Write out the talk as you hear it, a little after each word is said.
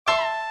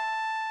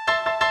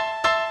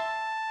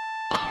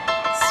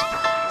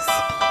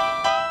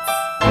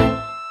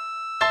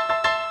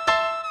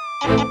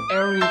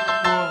Welcome,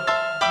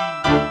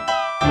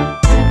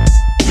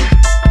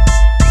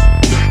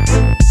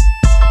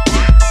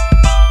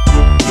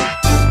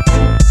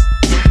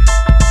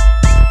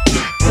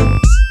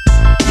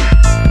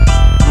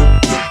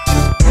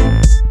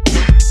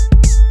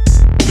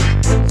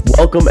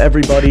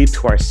 everybody,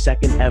 to our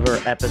second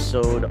ever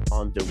episode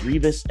on the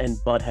Revis and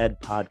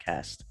Butthead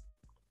podcast.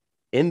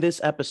 In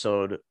this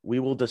episode, we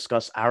will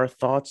discuss our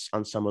thoughts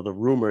on some of the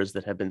rumors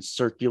that have been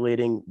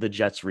circulating the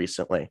Jets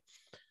recently.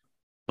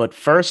 But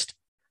first,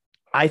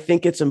 I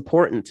think it's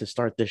important to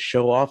start this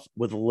show off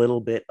with a little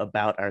bit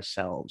about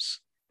ourselves.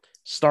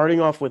 Starting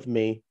off with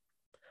me,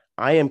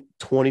 I am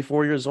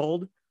 24 years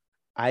old.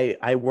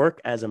 I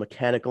work as a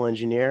mechanical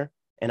engineer,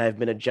 and I've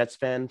been a Jets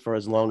fan for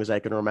as long as I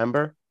can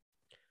remember.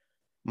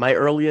 My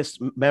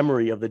earliest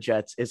memory of the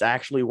Jets is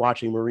actually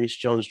watching Maurice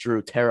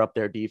Jones-Drew tear up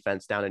their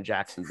defense down in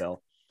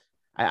Jacksonville.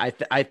 I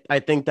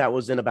think that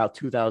was in about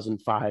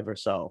 2005 or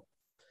so.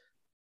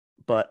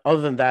 But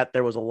other than that,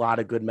 there was a lot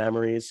of good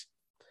memories.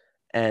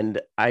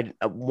 And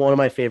one of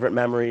my favorite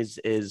memories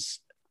is,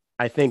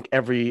 I think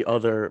every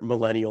other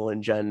millennial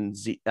and Gen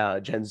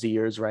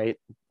Zers, right?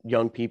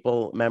 Young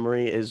people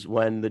memory is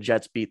when the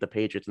Jets beat the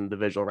Patriots in the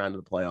divisional round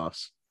of the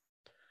playoffs.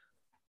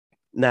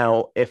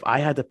 Now, if I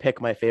had to pick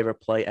my favorite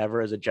play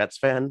ever as a Jets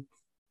fan,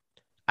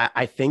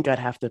 I think I'd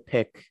have to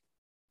pick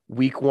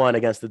week 1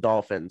 against the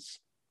Dolphins.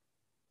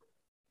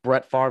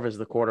 Brett Favre is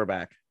the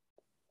quarterback.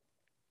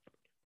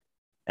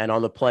 And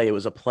on the play, it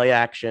was a play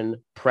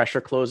action,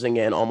 pressure closing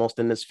in almost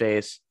in his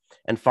face,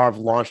 and Favre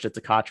launched it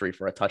to Kotchery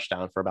for a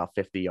touchdown for about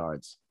 50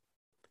 yards.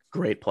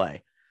 Great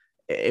play.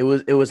 It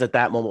was at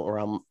that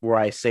moment where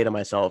I say to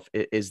myself,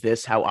 is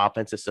this how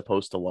offense is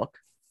supposed to look?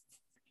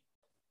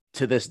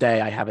 To this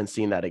day, I haven't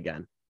seen that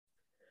again.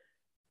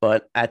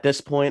 But at this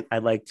point,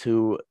 I'd like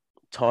to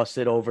toss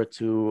it over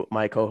to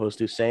my co-host,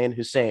 Hussein.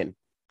 Hussein,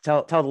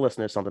 tell the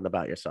listeners something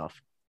about yourself.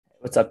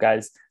 What's up,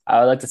 guys? I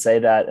would like to say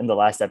that in the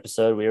last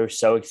episode, we were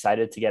so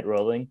excited to get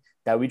rolling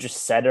that we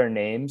just said our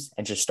names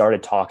and just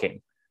started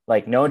talking.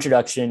 Like, no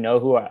introduction, no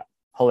who are.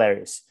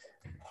 Hilarious.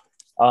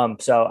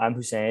 So I'm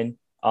Hussein.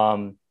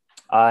 I'm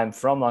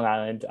from Long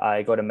Island.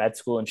 I go to med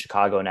school in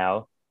Chicago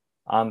now.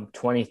 I'm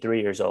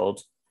 23 years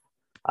old.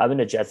 I've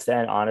been a Jets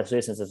fan,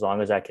 honestly, since as long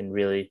as I can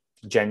really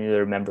genuinely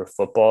remember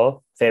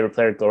football. Favorite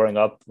player growing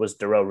up was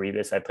Darrelle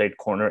Revis. I played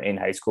corner in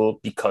high school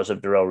because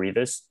of Darrelle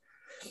Revis.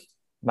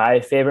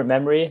 My favorite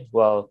memory,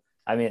 well,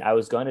 I mean, I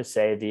was going to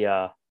say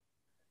the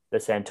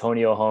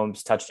Santonio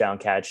Holmes touchdown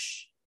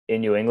catch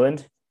in New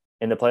England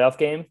in the playoff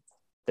game.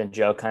 Then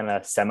Joe kind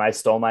of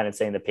semi-stole mine and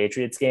saying the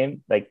Patriots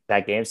game, like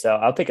that game. So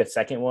I'll pick a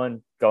second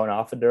one going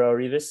off of Darrelle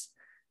Revis.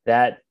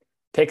 That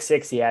pick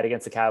six he had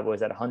against the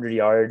Cowboys at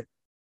 100-yard.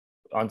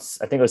 I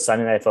think it was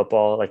Sunday Night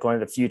Football, like one of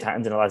the few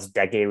times in the last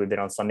decade we've been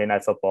on Sunday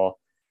Night Football.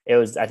 It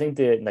was, I think,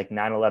 the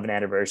 9/11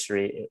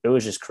 anniversary. It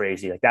was just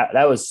crazy. Like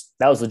that was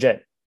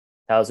legit.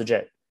 That was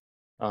legit.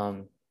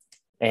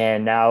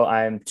 And now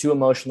I'm too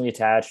emotionally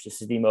attached.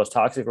 This is the most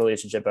toxic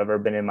relationship I've ever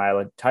been in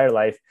my entire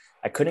life.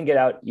 I couldn't get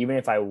out even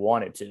if I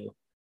wanted to.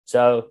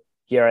 So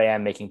here I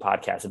am making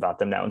podcasts about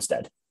them now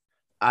instead.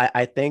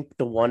 I think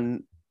the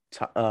one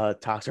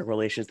toxic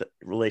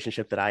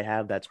relationship that I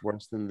have that's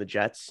worse than the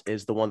Jets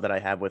is the one that I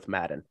have with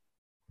Madden.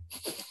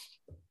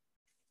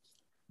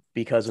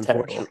 Because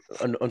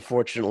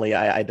unfortunately,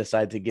 I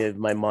decided to give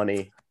my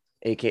money,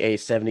 aka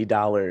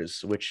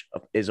 $70, which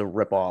is a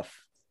ripoff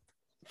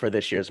for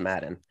this year's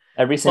Madden.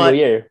 Every single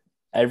year,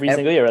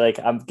 like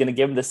I'm gonna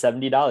give him the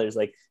 $70.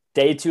 Like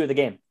day 2 of the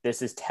game,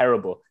 this is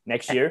terrible.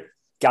 Next year,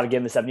 gotta give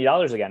him the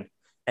 $70 again.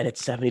 And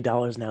it's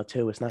 $70 now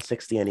too. It's not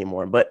 60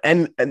 anymore. But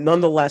and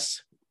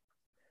nonetheless,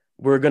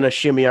 we're going to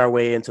shimmy our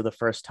way into the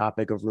first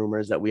topic of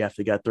rumors that we have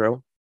to get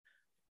through.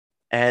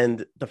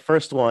 And the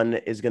first one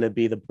is going to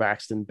be the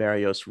Braxton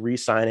Berrios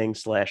re-signing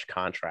 /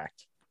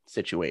 contract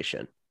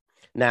situation.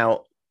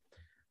 Now,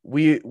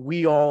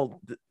 we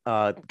all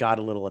got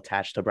a little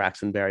attached to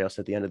Braxton Berrios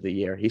at the end of the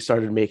year. He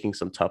started making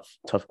some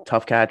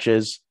tough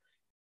catches.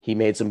 He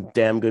made some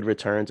damn good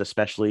returns,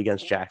 especially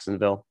against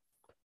Jacksonville,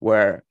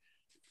 where,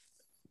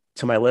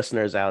 to my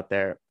listeners out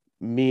there,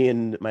 me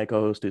and my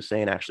co-host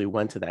Hussein actually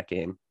went to that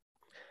game.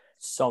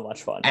 So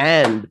much fun.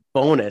 And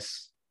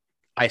bonus,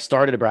 I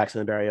started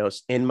Braxton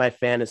Berrios in my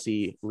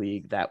fantasy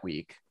league that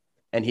week,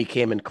 and he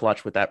came in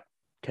clutch with that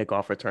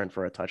kickoff return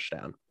for a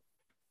touchdown.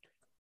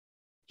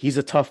 He's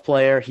a tough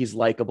player. He's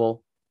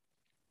likable.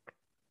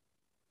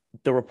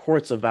 The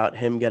reports about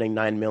him getting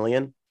 $9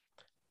 million,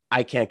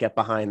 I can't get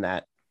behind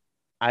that.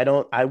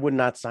 I would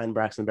not sign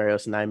Braxton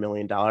Berrios $9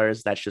 million.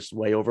 That's just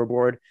way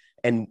overboard.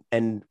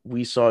 And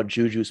we saw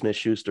Juju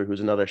Smith-Schuster, who's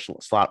another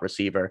slot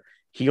receiver.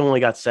 He only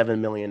got $7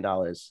 million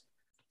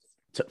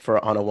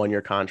on a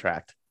 1-year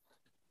contract.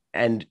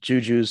 And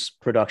Juju's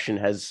production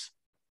has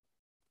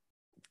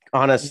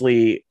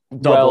honestly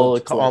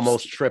doubled to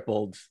almost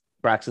tripled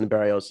Braxton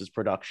Berrios'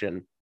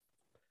 production.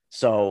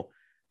 So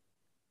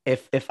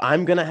if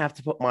I'm going to have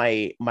to put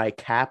my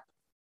cap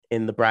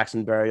in the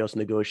Braxton Berrios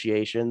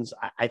negotiations,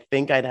 I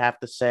think I'd have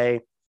to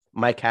say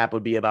my cap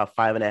would be about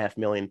 $5.5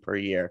 million per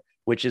year,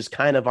 which is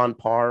kind of on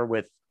par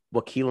with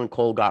what Keelan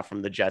Cole got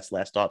from the Jets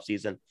last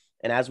offseason.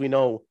 And as we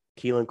know,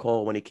 Keelan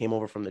Cole, when he came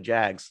over from the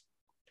Jags,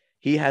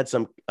 he had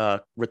some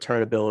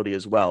returnability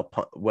as well,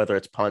 whether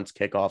it's punts,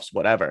 kickoffs,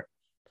 whatever.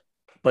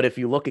 But if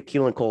you look at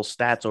Keelan Cole's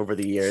stats over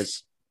the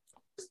years,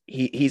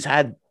 he's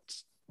had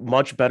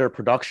much better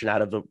production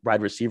out of the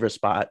wide receiver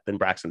spot than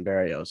Braxton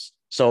Berrios.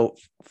 So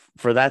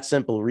for that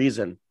simple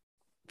reason,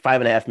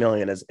 $5.5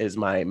 million is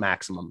my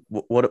maximum.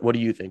 What do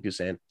you think,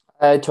 Hussein?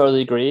 I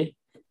totally agree.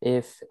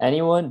 If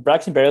anyone,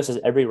 Braxton Berrios has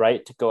every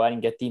right to go out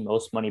and get the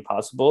most money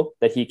possible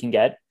that he can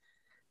get.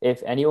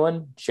 If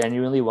anyone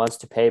genuinely wants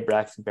to pay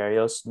Braxton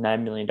Berrios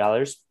 $9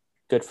 million,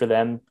 good for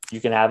them.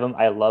 You can have him.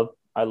 I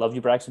love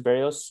you, Braxton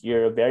Berrios.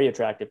 You're a very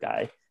attractive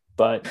guy,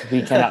 but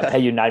we cannot pay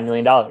you $9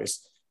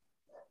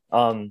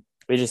 million.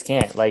 We just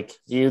can't. Like,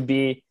 he'd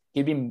be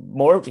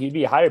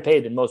higher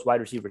paid than most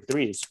wide receiver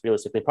threes,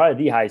 realistically,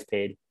 probably the highest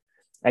paid.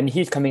 And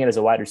he's coming in as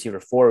a wide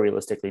receiver 4,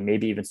 realistically,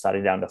 maybe even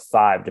sliding down to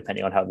 5,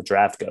 depending on how the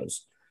draft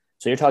goes.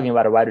 So you're talking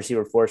about a wide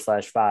receiver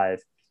 4/5,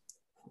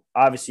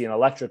 obviously an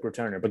electric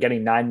returner, but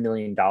getting $9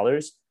 million.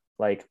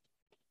 Like,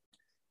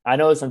 I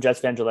know some Jets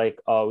fans are like,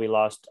 oh, we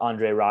lost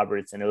Andre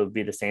Roberts and it would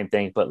be the same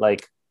thing. But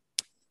like,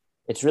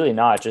 it's really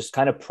not. Just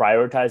kind of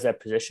prioritize that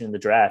position in the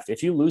draft.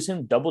 If you lose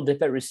him, double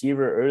dip at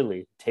receiver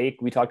early.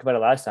 We talked about it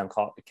last time,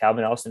 call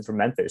Calvin Austin from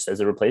Memphis as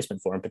a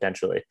replacement for him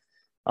potentially.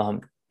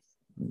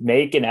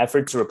 Make an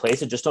effort to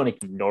replace it. Just don't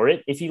ignore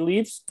it if he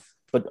leaves,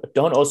 but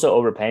don't also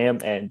overpay him.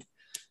 And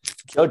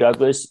Joe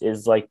Douglas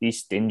is like the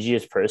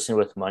stingiest person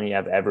with money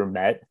I've ever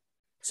met.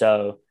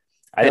 So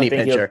I don't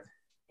think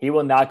he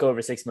will not go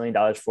over $6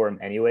 million for him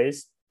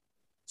anyways.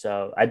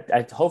 So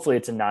I hopefully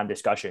it's a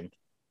non-discussion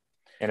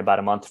in about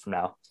a month from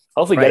now.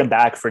 Hopefully get him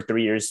back for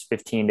 3 years,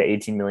 $15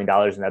 to $18 million.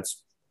 And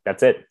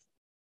that's it.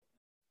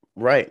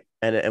 Right.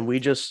 And we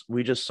just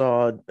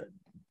saw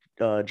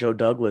Joe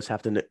Douglas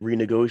have to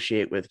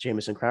renegotiate with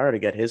Jamison Crowder to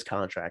get his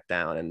contract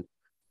down. And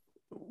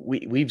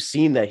we've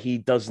seen that he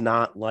does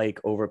not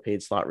like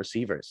overpaid slot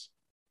receivers.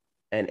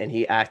 And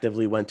he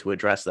actively went to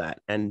address that.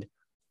 And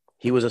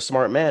he was a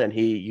smart man, and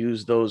he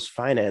used those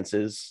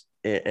finances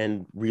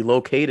and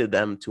relocated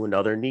them to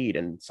another need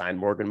and signed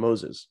Morgan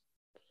Moses.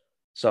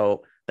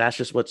 So that's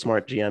just what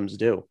smart GMs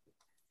do.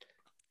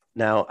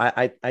 Now,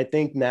 I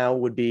think now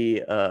would be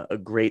a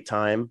great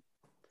time.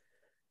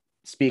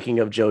 Speaking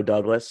of Joe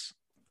Douglas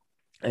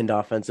and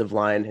offensive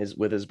line,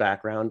 with his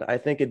background, I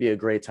think it'd be a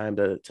great time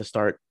to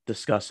start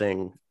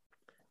discussing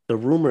the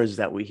rumors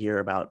that we hear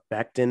about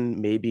Becton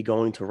maybe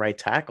going to right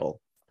tackle.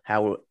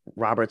 How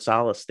Robert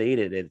Saleh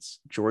stated it's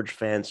George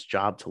Fant's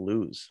job to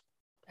lose,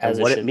 and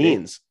what it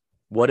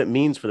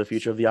means for the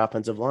future of the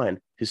offensive line.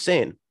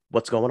 Hussein,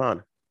 what's going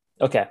on?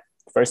 Okay,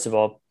 first of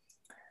all,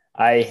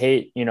 I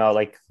hate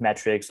like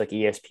metrics like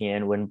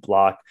ESPN win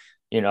block,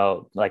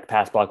 like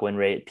pass block win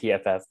rate,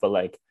 PFF, but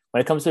like, when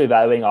it comes to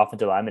evaluating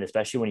offensive linemen,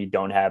 especially when you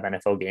don't have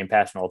NFL Game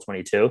Pass and all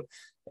 22,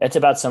 it's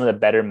about some of the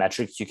better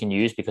metrics you can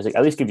use because it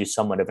at least gives you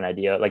somewhat of an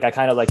idea. Like, I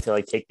kind of like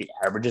to take the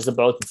averages of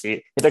both and see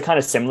if they're kind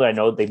of similar. I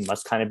know they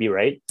must kind of be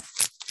right.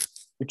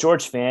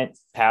 George Fant,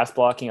 pass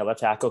blocking at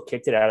left tackle,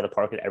 kicked it out of the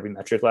park at every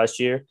metric last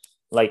year.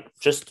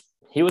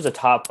 He was a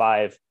top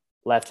 5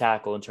 left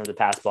tackle in terms of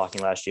pass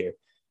blocking last year.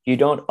 You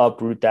don't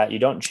uproot that. You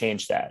don't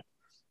change that.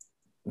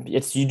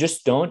 You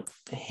just don't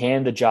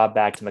hand the job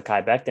back to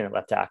Mekhi Becton at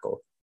left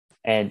tackle.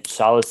 And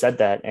Saleh said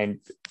that.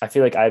 And I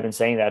feel like I've been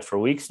saying that for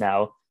weeks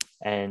now,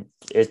 and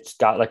it's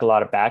got a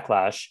lot of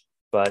backlash,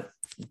 but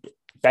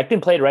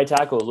Becton played right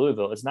tackle at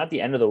Louisville. It's not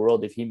the end of the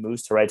world if he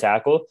moves to right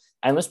tackle.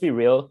 And let's be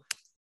real,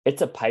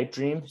 it's a pipe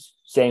dream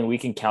saying we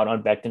can count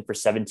on Becton for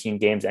 17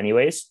 games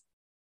anyways.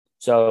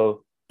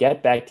 So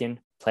get Becton,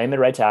 play him at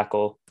right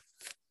tackle,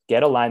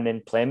 get a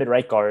lineman, play him at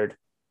right guard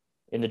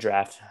in the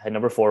draft at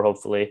number 4,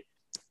 hopefully,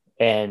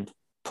 and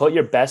put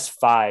your best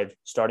 5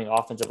 starting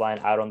offensive line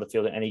out on the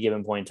field at any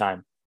given point in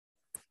time.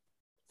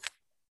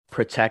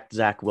 Protect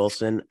Zach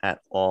Wilson at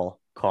all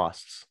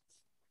costs.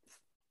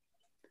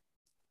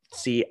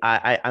 See,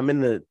 I'm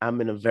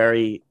in a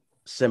very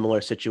similar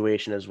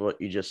situation as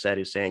what you just said,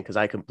 Hussein, because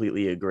I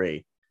completely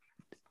agree.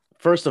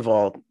 First of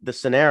all, the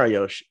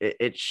scenario,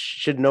 it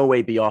should no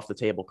way be off the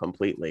table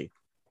completely.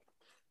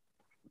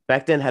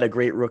 Becton had a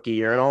great rookie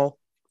year and all.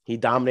 He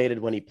dominated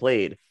when he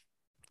played,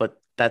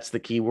 but that's the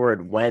key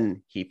word,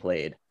 when he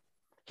played.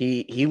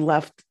 He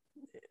left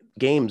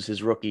games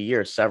his rookie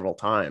year several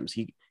times.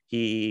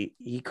 He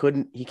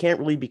can't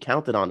really be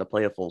counted on to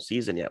play a full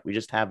season yet. We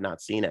just have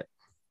not seen it.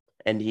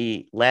 And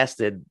he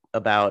lasted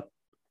about,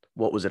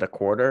 what was it, a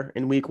quarter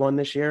in week 1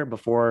 this year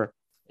before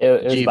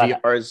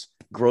GVR's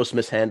gross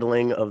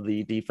mishandling of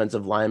the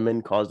defensive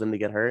lineman caused him to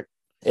get hurt?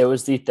 It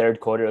was the 3rd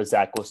quarter of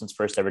Zach Wilson's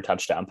first ever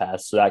touchdown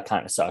pass. So that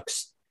kind of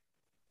sucks.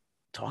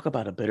 Talk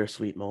about a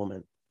bittersweet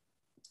moment.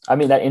 I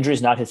mean, that injury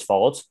is not his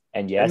fault.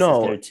 And yes,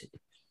 no.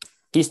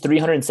 He's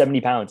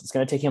 370 pounds. It's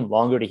going to take him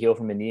longer to heal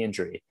from a knee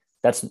injury.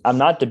 I'm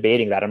not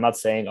debating that. I'm not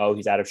saying, oh,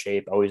 he's out of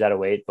shape, oh, he's out of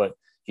weight, but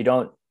you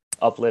don't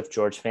uplift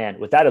George Fant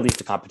without at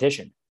least a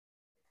competition.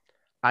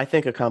 I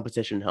think a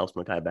competition helps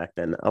Mekhi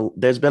Becton.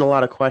 There's been a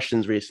lot of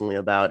questions recently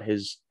about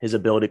his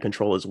ability to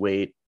control his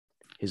weight,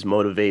 his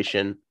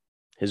motivation,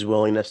 his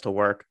willingness to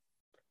work.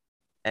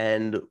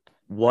 And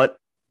what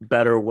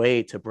better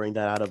way to bring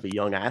that out of a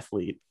young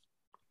athlete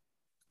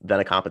than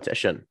a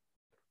competition?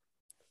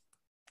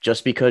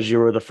 Just because you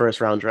were the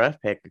first round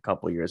draft pick a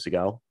couple years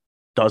ago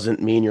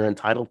doesn't mean you're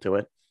entitled to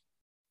it.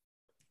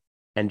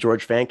 And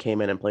George Fant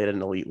came in and played at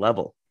an elite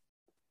level.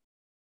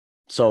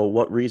 So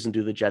what reason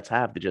do the Jets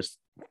have to just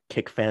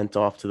kick Fant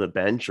off to the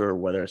bench, or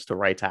whether it's to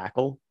right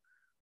tackle?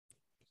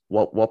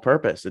 What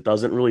purpose? It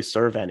doesn't really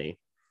serve any.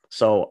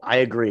 So I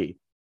agree.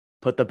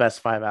 Put the best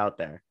five out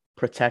there.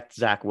 Protect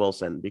Zach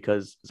Wilson,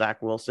 because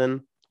Zach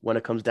Wilson, when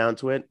it comes down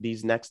to it,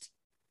 these next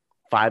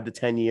 5 to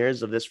 10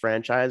 years of this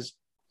franchise,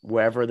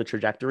 wherever the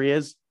trajectory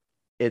is,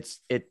 it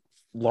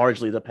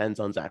largely depends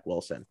on Zach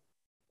Wilson.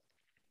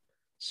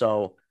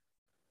 So,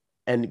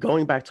 and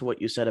going back to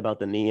what you said about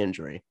the knee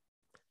injury,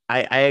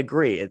 I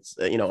agree. It's,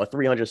 a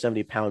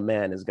 370-pound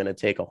man is going to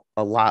take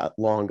a lot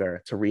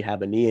longer to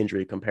rehab a knee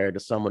injury compared to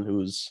someone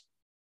who's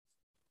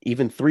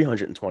even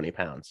 320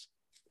 pounds.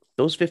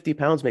 Those 50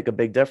 pounds make a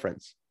big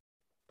difference.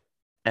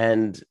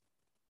 And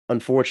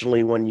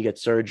unfortunately, when you get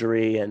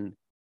surgery and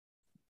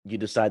you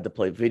decide to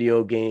play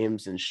video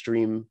games and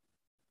stream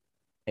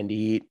and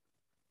eat,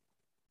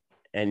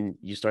 and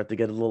you start to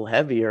get a little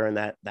heavier, and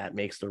that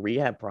makes the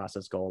rehab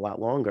process go a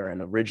lot longer.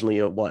 And originally,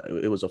 it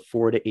was a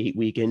 4 to 8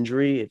 week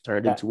injury. It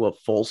turned into a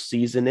full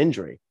season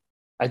injury.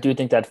 I do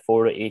think that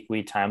 4 to 8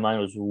 week timeline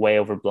was way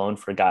overblown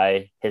for a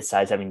guy his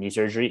size having knee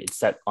surgery. It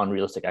set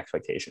unrealistic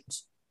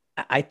expectations.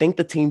 I think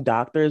the team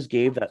doctors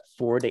gave that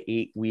 4 to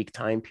 8 week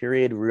time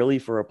period really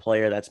for a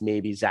player that's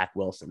maybe Zach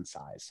Wilson's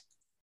size.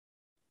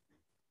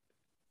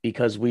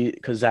 Because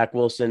Zach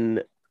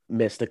Wilson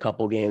missed a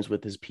couple games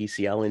with his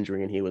PCL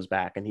injury and he was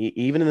back. And he,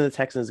 even in the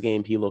Texans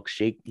game, he looked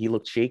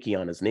shaky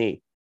on his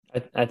knee.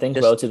 I think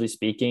relatively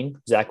speaking,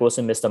 Zach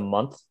Wilson missed a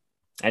month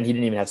and he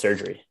didn't even have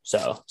surgery.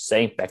 So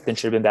saying Becton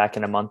should have been back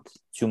in a month,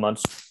 2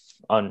 months,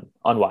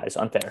 unwise,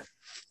 unfair.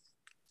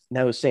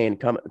 Now, Hussein,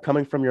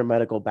 coming from your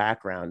medical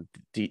background,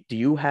 do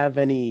you have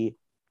any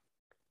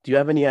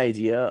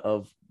idea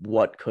of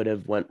what could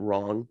have went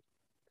wrong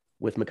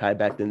with Mekhi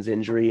Becton's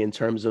injury in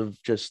terms of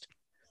just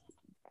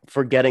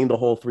forgetting the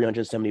whole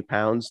 370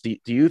 pounds? Do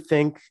you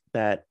think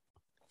that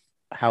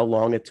how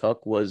long it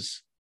took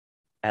was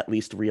at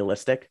least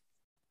realistic?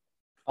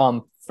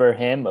 For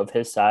him of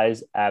his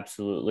size,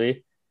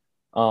 absolutely.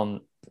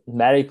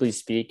 Medically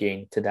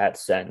speaking, to that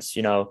sense,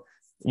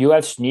 you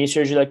have knee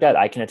surgery like that.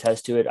 I can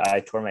attest to it. I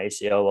tore my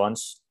ACL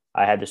once.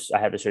 I had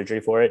the surgery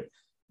for it.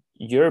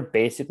 You're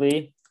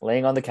basically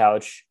laying on the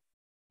couch.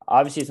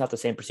 Obviously, it's not the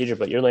same procedure,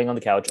 but you're laying on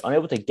the couch,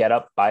 unable to get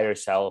up by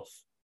yourself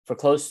for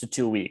close to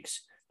 2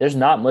 weeks. There's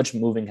not much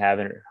moving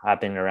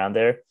happening around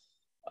there.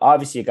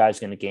 Obviously, a guy's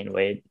going to gain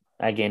weight.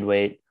 I gained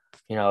weight.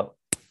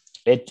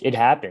 It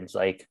happens.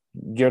 Like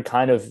you're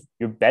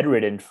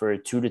bedridden for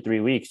 2 to 3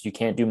 weeks. You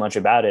can't do much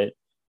about it.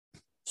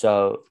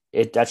 So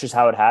that's just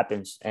how it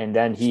happens. And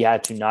then he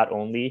had to not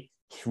only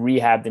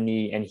rehab the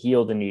knee and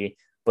heal the knee,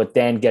 but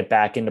then get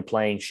back into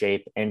playing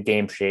shape and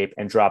game shape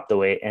and drop the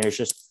weight. And it's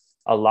just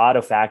a lot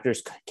of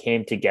factors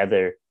came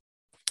together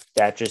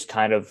that just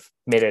kind of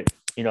made it,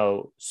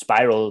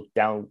 spiral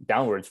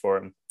downwards for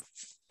him.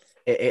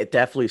 It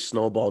definitely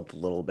snowballed a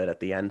little bit at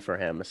the end for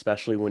him,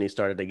 especially when he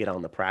started to get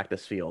on the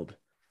practice field.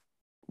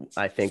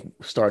 I think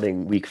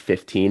starting week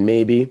 15,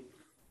 maybe,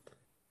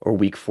 or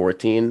week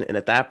 14. And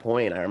at that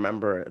point, I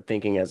remember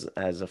thinking as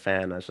a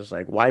fan, I was just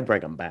like, why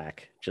bring him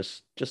back?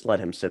 Just let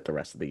him sit the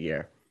rest of the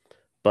year.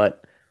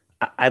 But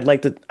I'd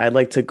like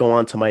to go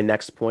on to my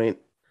next point,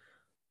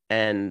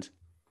 and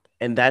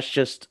that's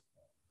just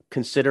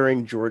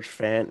considering George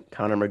Fant,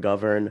 Connor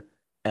McGovern,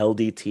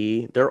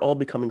 LDT, they're all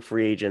becoming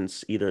free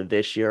agents either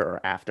this year or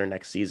after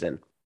next season.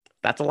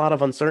 That's a lot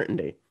of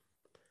uncertainty.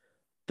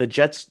 The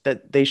Jets,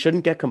 that they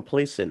shouldn't get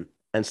complacent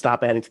and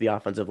stop adding to the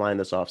offensive line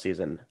this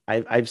offseason.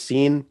 I've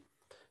seen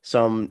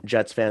some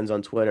Jets fans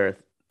on Twitter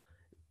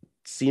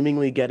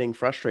seemingly getting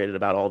frustrated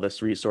about all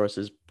this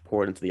resources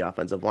poured into the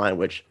offensive line,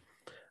 which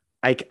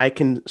I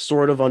can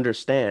sort of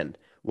understand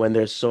when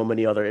there's so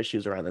many other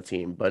issues around the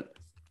team. But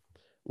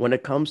when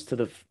it comes to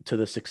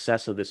the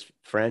success of this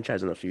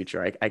franchise in the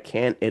future, I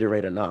can't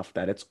iterate enough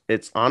that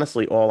it's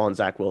honestly all on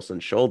Zach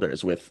Wilson's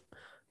shoulders, with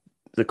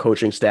the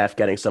coaching staff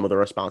getting some of the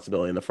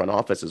responsibility in the front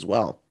office as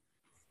well.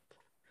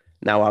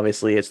 Now,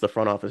 obviously, it's the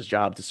front office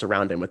job to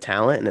surround him with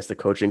talent, and it's the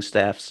coaching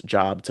staff's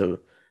job to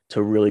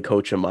really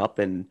coach him up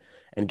and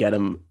get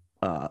him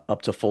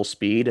up to full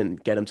speed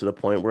and get him to the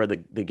point where the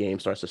game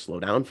starts to slow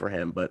down for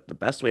him. But the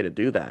best way to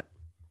do that,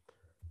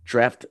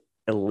 draft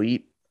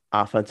elite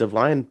offensive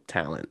line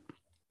talent.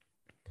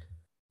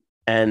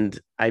 And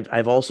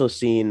I've also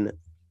seen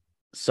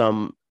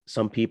some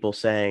people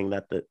saying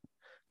that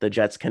the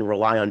Jets can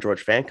rely on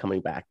George Fant coming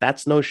back.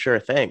 That's no sure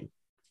thing.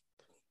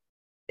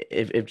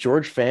 If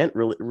George Fant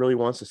really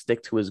wants to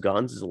stick to his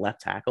guns as a left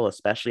tackle,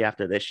 especially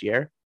after this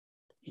year,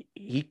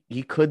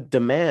 he could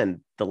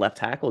demand the left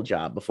tackle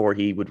job before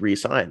he would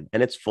re-sign.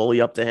 And it's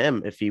fully up to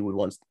him if he would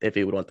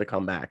want to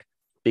come back,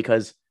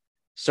 because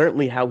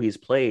certainly how he's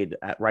played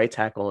at right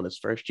tackle in his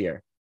first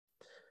year,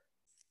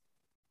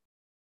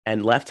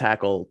 And left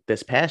tackle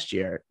this past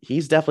year,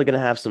 he's definitely going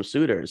to have some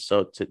suitors.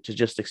 So to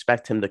just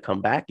expect him to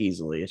come back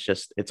easily,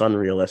 it's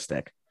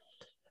unrealistic.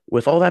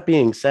 With all that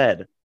being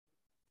said,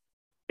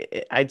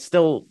 I'd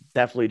still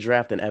definitely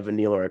draft an Evan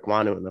Neal or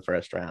Iquanu in the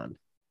first round.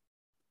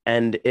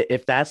 And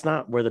if that's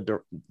not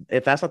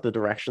if that's not the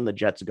direction the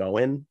Jets go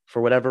in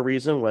for whatever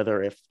reason,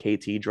 whether if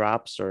KT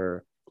drops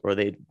or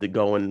they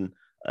go in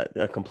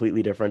a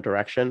completely different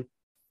direction,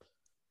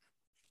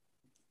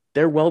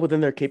 they're well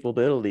within their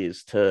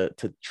capabilities to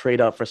trade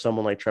up for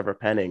someone like Trevor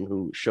Penning,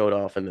 who showed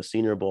off in the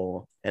Senior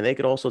Bowl, and they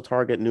could also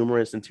target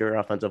numerous interior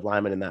offensive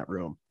linemen in that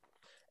room,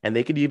 and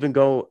they could even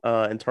go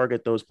and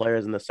target those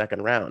players in the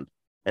second round,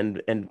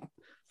 and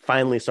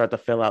finally start to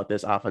fill out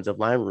this offensive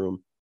line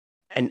room,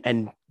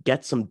 and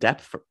get some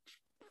depth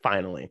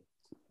finally.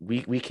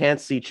 We can't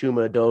see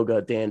Chuma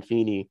Adoga, Dan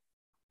Feeney,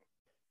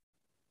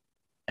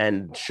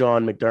 and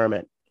Sean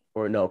McDermott,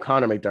 or no,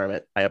 Connor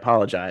McDermott. I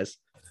apologize.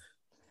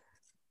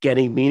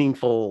 Getting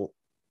meaningful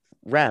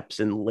reps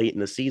late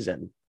in the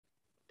season.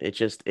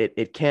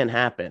 It can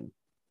happen.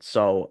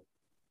 So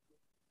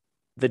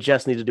the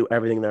Jets need to do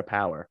everything in their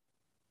power.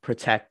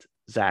 Protect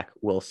Zach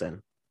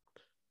Wilson.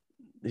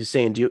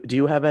 Hussein, do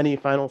you have any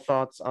final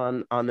thoughts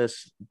on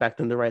this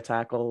Becton the right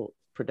tackle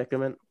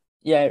predicament?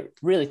 Yeah,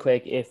 really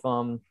quick. If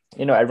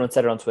everyone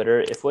said it on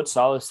Twitter. If what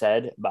Saleh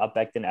said about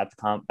Becton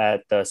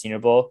at the Senior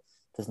Bowl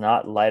does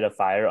not light a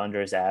fire under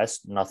his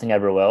ass, nothing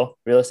ever will.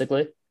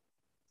 Realistically,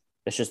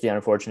 it's just the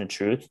unfortunate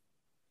truth.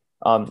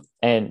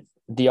 And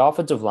the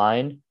offensive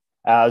line,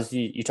 as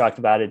you talked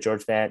about it,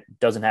 George Fant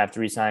doesn't have to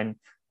resign.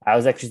 I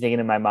was actually thinking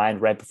in my mind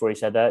right before he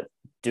said that,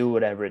 do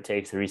whatever it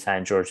takes to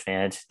resign George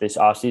Fant this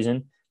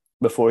offseason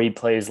before he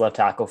plays left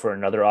tackle for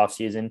another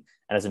offseason and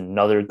has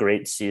another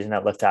great season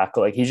at left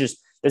tackle. Like this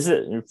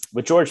is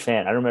with George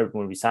Fant. I remember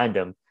when we signed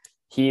him,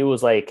 he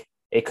was like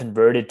a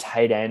converted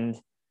tight end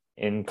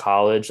in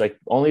college, like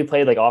only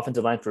played like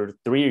offensive line for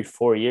 3 or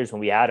 4 years when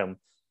we had him.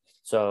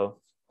 So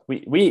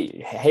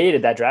we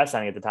hated that draft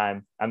signing at the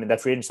time. I mean, that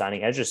free agent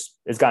signing,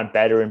 it's gotten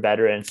better and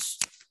better. And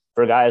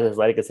for guys as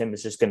athletic as him,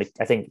 it's just going to,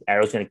 I think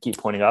arrow's going to keep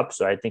pointing up.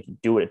 So I think you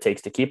do what it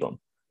takes to keep him.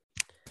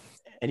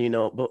 And,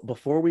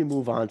 before we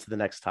move on to the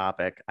next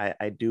topic,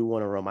 I do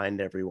want to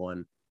remind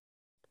everyone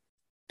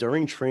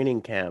during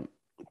training camp,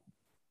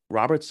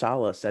 Robert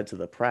Saleh said to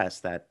the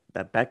press that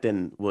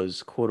Becton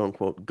was, quote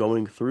unquote,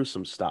 going through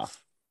some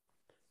stuff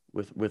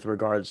with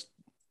regards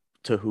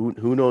to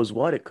who knows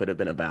what it could have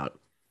been about.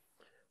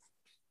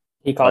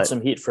 He caught some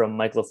heat from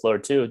Mike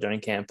LaFleur too during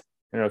camp.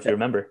 I don't know if you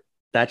remember.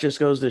 That just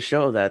goes to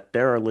show that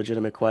there are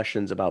legitimate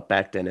questions about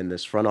Becton in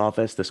this front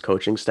office, this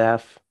coaching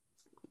staff,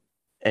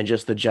 and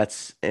just the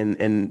Jets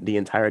in the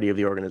entirety of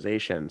the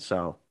organization.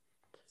 So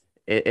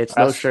it's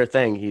no sure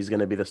thing he's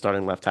going to be the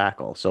starting left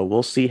tackle. So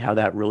we'll see how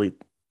that really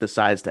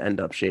decides to end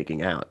up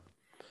shaking out.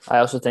 I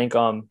also think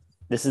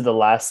this is the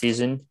last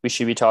season we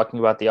should be talking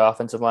about the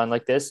offensive line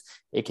like this.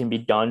 It can be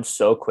done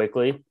so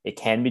quickly. It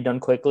can be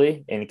done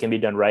quickly, and it can be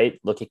done right.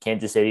 Look at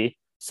Kansas City,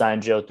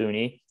 signed Joe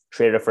Thuney,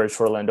 traded a first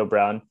for Orlando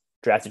Brown,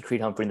 drafted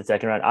Creed Humphrey in the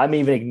second round. I'm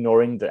even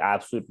ignoring the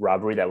absolute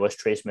robbery that was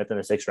Trey Smith in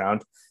the sixth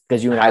round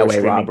because you and I were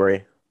screaming,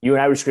 robbery. You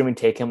and I were screaming,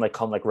 take him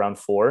come round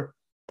 4.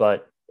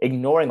 But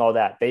ignoring all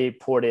that, they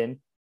poured in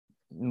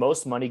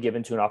most money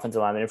given to an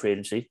offensive lineman in free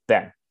agency.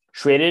 Then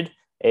traded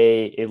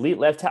a elite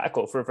left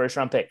tackle for a first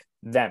round pick.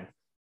 Then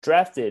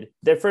drafted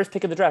their first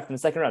pick of the draft in the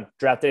second round,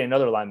 drafted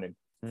another lineman.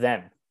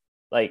 Then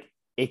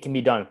it can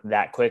be done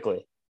that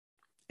quickly.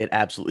 It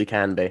absolutely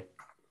can be.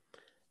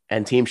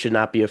 And teams should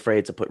not be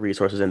afraid to put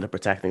resources into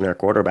protecting their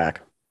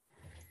quarterback.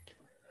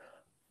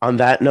 On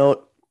that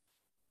note,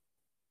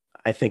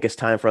 I think it's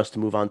time for us to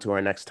move on to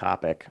our next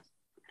topic.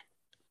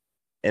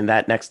 And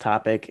that next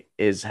topic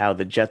is how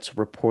the Jets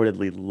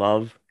reportedly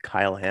love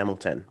Kyle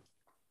Hamilton.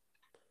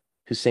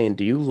 Hussein,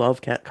 do you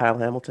love Kyle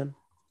Hamilton?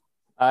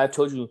 I've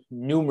told you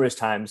numerous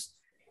times,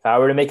 if I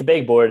were to make a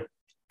big board,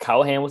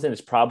 Kyle Hamilton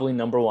is probably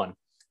number 1.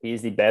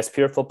 He's the best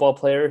pure football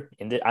player.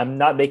 I'm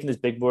not making this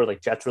big board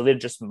like Jets related,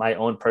 just my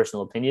own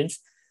personal opinions.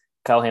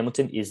 Kyle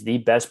Hamilton is the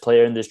best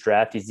player in this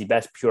draft. He's the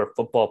best pure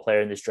football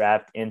player in this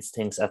draft.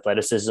 Instincts,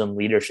 athleticism,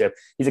 leadership.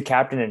 He's a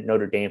captain at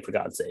Notre Dame, for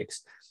God's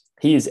sakes.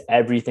 He is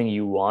everything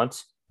you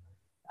want.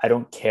 I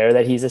don't care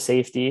that he's a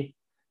safety.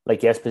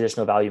 Yes,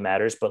 positional value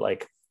matters, but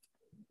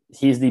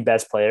he's the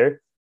best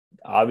player.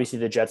 Obviously,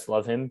 the Jets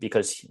love him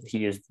because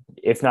he is,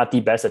 if not the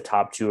best, a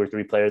top 2 or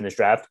 3 player in this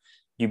draft.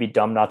 You'd be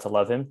dumb not to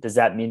love him. Does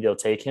that mean they'll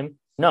take him?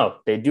 No,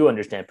 they do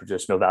understand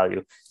positional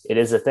value. It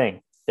is a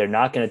thing. They're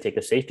not going to take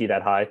a safety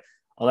that high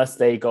unless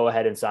they go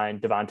ahead and sign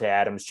Devontae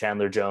Adams,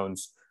 Chandler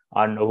Jones,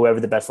 on whoever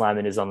the best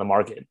lineman is on the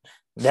market.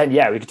 Then,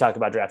 yeah, we could talk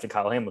about drafting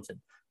Kyle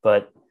Hamilton,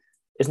 but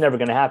it's never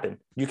going to happen.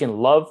 You can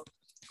love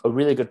a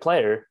really good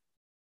player,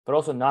 but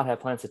also not have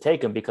plans to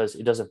take him because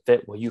it doesn't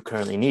fit what you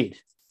currently need.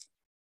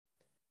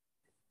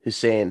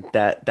 Hussein,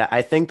 that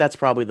I think that's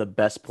probably the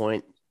best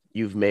point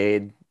you've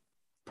made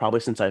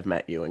probably since I've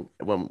met you and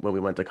when we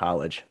went to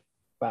college.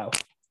 Wow.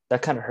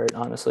 That kind of hurt,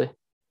 honestly.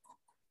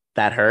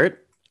 That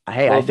hurt?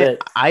 Hey, A I little think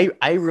bit.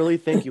 I really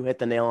think you hit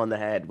the nail on the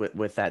head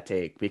with that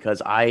take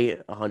because I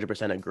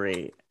 100%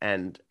 agree.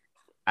 And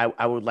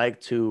I would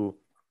like to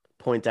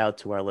point out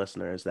to our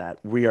listeners that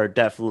we are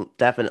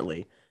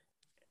definitely,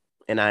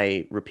 and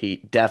I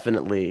repeat,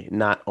 definitely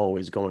not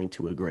always going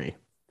to agree.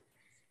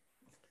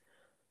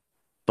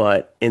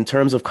 But in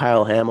terms of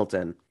Kyle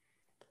Hamilton,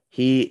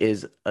 he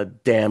is a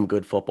damn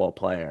good football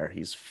player.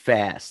 He's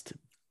fast,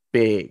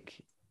 big,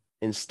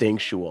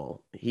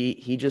 instinctual.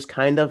 He just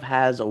kind of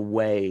has a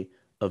way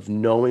of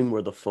knowing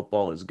where the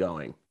football is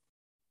going,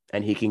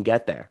 and he can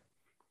get there.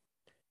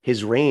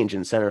 His range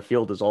in center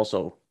field is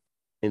also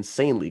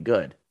insanely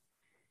good.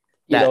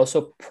 He'd That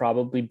also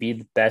probably be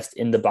the best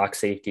in the box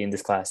safety in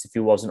this class if he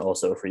wasn't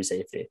also a free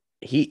safety.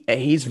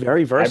 he's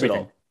very Everything.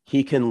 versatile.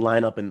 He can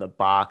line up in the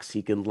box.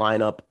 He can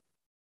line up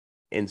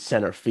in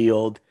center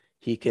field.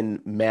 He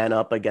can man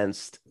up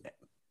against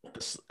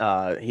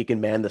he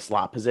can man the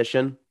slot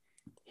position.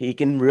 He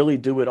can really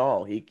do it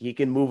all. He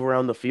can move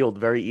around the field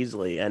very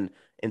easily. And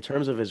in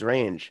terms of his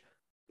range,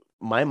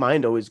 my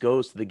mind always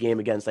goes to the game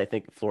against I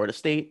think Florida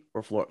State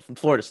or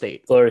Florida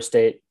State. Florida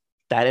State.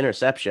 That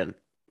interception,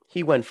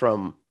 he went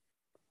from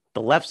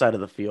the left side of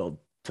the field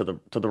to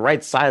the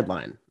right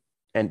sideline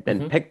and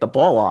Mm-hmm. picked the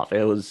ball off.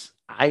 It was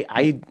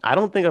I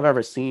don't think I've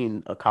ever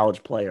seen a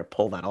college player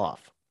pull that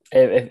off.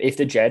 If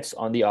the Jets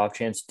on the off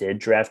chance did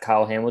draft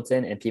Kyle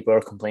Hamilton and people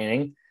are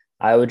complaining,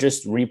 I would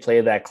just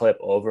replay that clip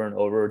over and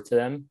over to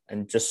them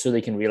and just so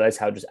they can realize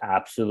how just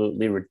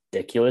absolutely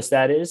ridiculous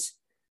that is.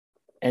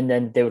 And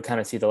then they would kind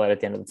of see the light at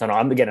the end of the tunnel.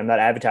 I'm not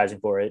advertising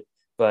for it,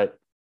 but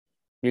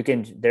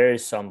there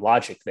is some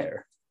logic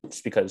there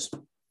just because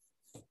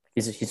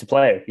he's a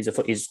player. He's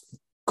a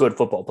good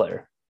football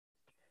player.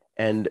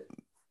 And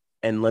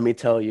and let me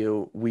tell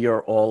you, we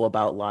are all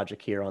about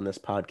logic here on this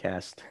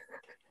podcast.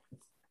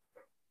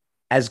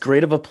 As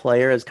great of a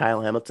player as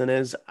Kyle Hamilton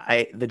is,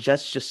 the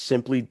Jets just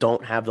simply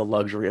don't have the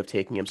luxury of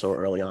taking him so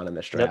early on in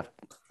this Yep. draft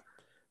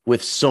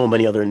with so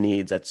many other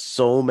needs at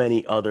so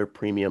many other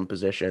premium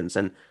positions.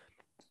 And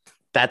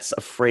that's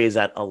a phrase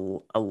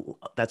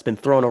that's been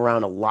thrown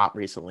around a lot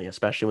recently,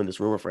 especially when this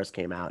rumor first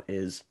came out,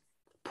 is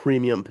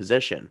premium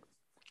position.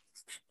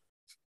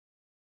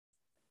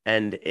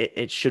 And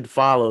it should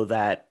follow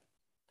that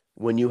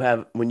when you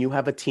have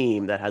a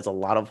team that has a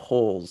lot of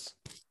holes,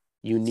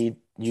 you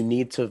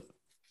need to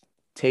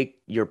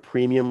take your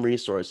premium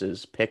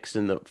resources, picks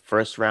in the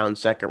first round,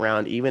 second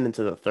round, even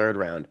into the third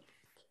round,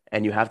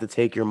 and you have to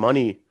take your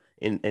money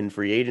in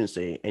free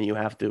agency and you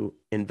have to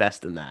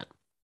invest in that.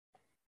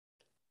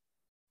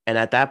 And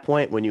at that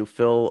point, when you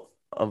fill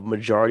a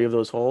majority of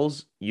those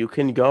holes, you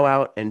can go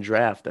out and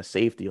draft a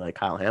safety like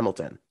Kyle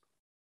Hamilton.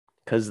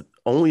 Because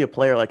only a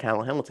player like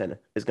Kyle Hamilton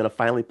is going to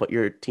finally put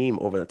your team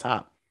over the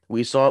top.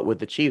 We saw it with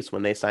the Chiefs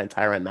when they signed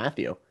Tyrann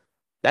Mathieu.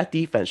 That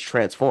defense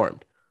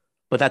transformed.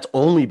 But that's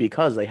only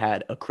because they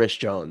had a Chris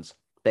Jones.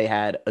 They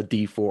had a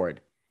D Ford.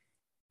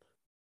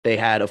 They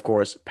had, of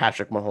course,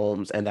 Patrick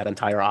Mahomes and that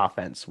entire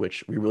offense,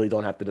 which we really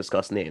don't have to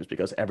discuss names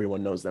because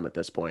everyone knows them at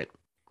this point.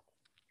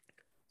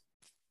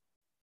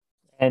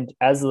 And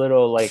as a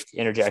little like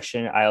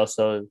interjection, I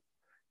also,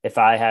 if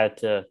I had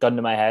to gun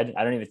to my head,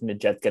 I don't even think the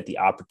Jets get the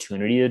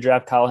opportunity to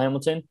draft Kyle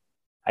Hamilton.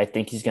 I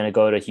think he's going to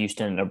go to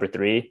Houston at number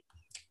 3.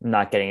 I'm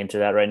not getting into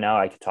that right now.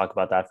 I could talk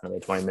about that for another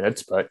 20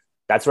 minutes, but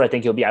that's where I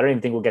think he'll be. I don't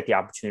even think we'll get the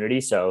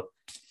opportunity. So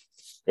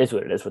it's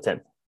what it is with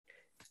him.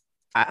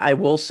 I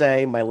will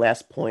say my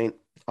last point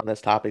on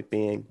this topic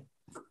being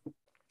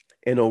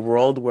in a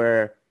world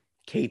where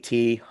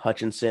KT,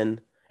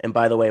 Hutchinson, and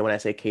by the way, when I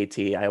say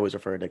KT, I always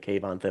refer to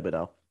Kayvon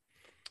Thibodeau.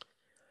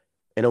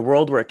 In a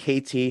world where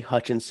KT,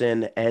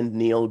 Hutchinson, and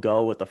Neal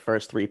go with the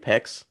first 3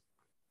 picks,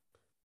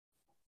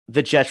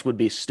 the Jets would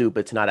be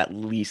stupid to not at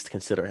least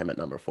consider him at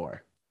number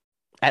 4.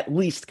 At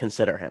least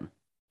consider him.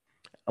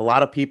 A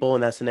lot of people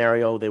in that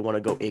scenario, they want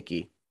to go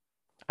Icky.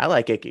 I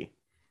like Icky,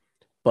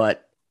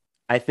 but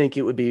I think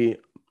it would be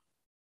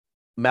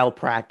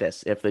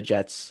malpractice if the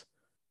Jets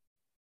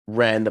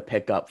ran the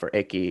pickup for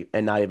Icky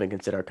and not even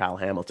consider Kyle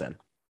Hamilton.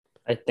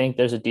 I think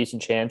there's a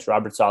decent chance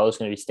Robert Saleh is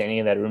going to be standing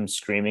in that room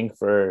screaming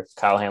for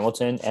Kyle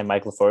Hamilton, and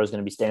Mike LaFleur is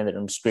going to be standing in that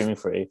room screaming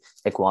for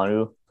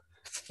Ikwanu,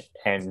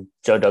 and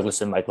Joe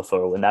Douglas and Mike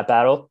LaFleur win that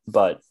battle.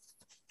 But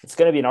it's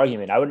going to be an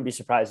argument. I wouldn't be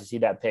surprised to see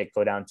that pick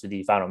go down to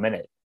the final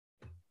minute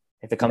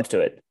if it comes to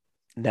it.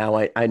 Now,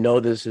 I know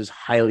this is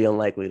highly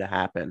unlikely to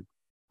happen,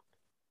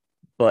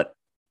 but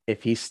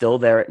if he's still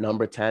there at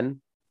number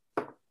 10,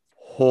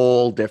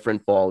 whole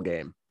different ball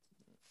game.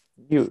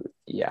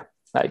 Yeah,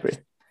 I agree.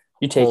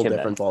 You take Whole him then.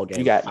 different ball game.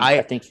 You got me.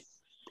 I think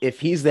if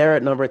he's there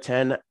at number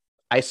 10,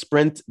 I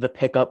sprint the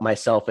pickup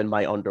myself in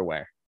my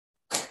underwear.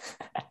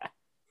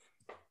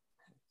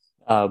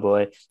 oh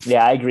boy.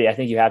 Yeah, I agree. I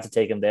think you have to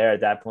take him there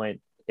at that point.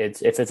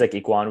 If it's like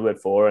Iquanu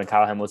at 4 and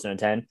Kyle Hamilton at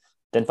 10,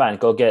 then fine.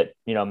 Go get,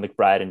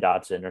 McBride and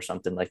Dotson or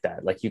something like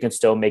that. Like you can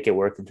still make it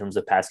work in terms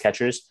of pass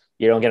catchers.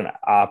 You don't get an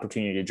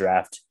opportunity to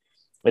draft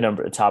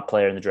a top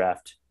player in the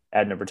draft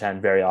at number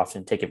 10 very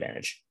often. Take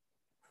advantage.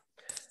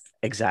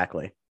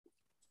 Exactly.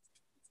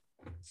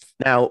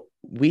 Now,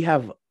 we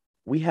have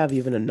we have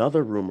even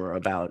another rumor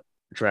about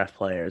draft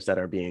players that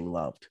are being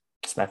loved.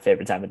 It's my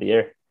favorite time of the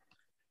year.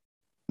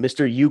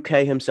 Mr.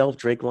 UK himself,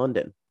 Drake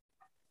London.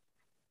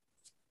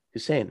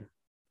 Hussein,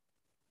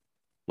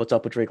 what's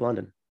up with Drake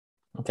London?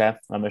 Okay,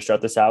 I'm going to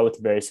start this out with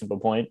a very simple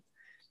point.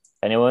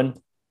 Anyone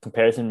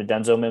compares him to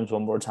Denzel Mims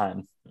one more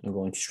time, I'm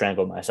going to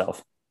strangle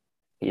myself.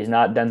 He's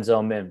not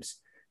Denzel Mims.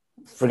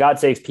 For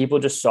God's sakes, people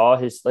just saw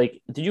his,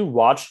 like, did you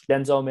watch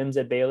Denzel Mims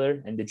at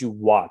Baylor? And did you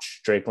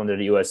watch Drake London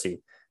at USC?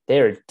 They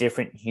are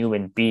different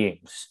human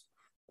beings.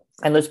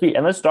 And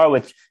let's start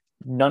with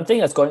nothing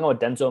that's going on with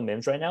Denzel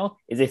Mims right now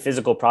is a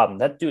physical problem.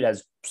 That dude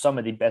has some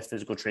of the best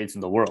physical traits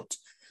in the world.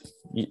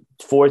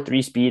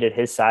 4.3 speed at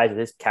his size, at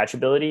his catch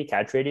ability,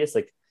 catch radius,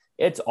 like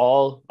it's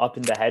all up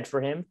in the head for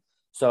him.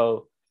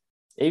 So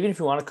even if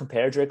you want to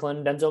compare Drake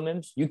London and Denzel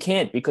Mims, you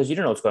can't because you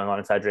don't know what's going on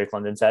inside Drake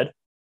London's head.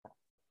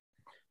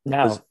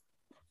 Now,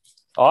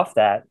 off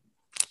that,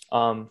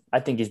 I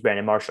think he's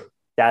Brandon Marshall.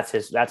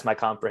 That's my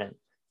comp for him.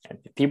 And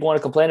if people want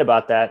to complain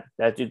about that,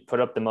 that dude put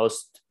up the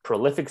most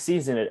prolific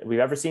season we've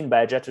ever seen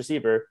by a Jets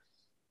receiver,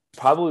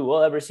 probably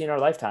will ever see in our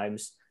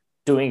lifetimes,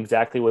 doing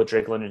exactly what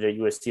Drake London did at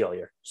USC all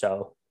year.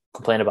 So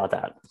complain about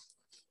that.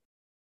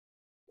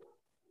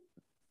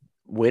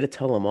 Way to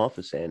tell him off,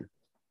 Hussein.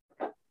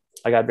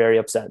 I got very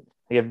upset.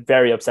 I get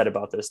very upset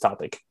about this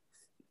topic.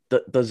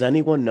 Does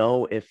anyone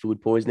know if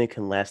food poisoning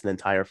can last an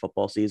entire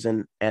football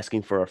season?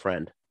 Asking for a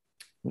friend.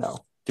 No,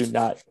 do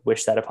not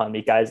wish that upon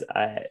me, guys.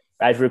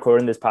 As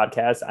recording this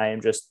podcast, I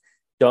am just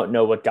don't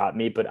know what got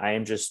me, but I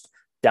am just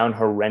down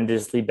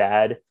horrendously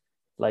bad.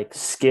 Like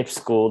skip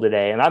school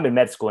today, and I'm in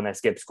med school and I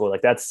skipped school.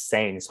 Like that's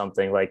saying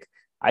something. Like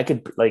I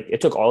could like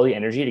it took all the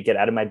energy to get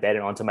out of my bed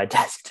and onto my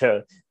desk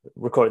to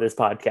record this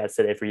podcast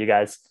today for you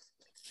guys.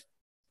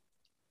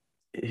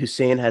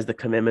 Hussein has the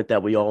commitment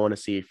that we all want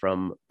to see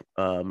from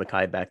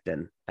Mekhi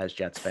Becton as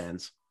Jets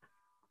fans.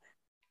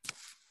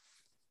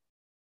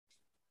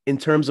 In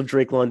terms of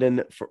Drake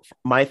London, for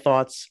my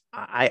thoughts,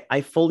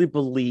 I fully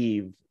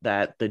believe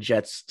that the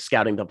Jets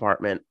scouting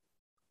department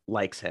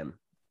likes him.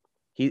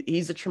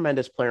 He's a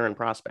tremendous player and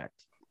prospect.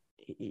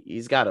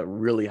 He's got a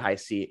really high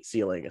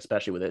ceiling,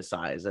 especially with his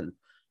size. And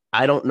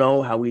I don't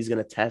know how he's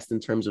going to test in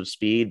terms of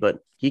speed, but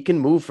he can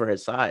move for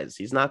his size.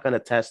 He's not going to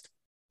test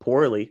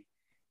poorly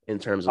in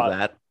terms of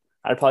that.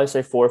 I'd probably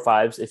say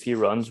 4.5s if he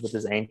runs with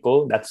his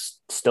ankle. That's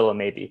still a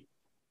maybe.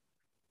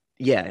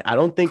 Yeah, I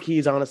don't think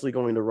he's honestly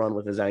going to run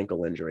with his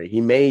ankle injury.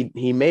 He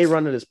may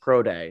run at his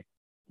pro day,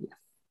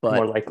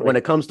 but when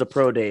it comes to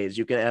pro days,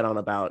 you can add on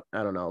about,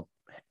 I don't know,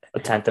 a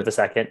tenth of a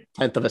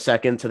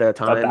second to their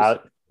times.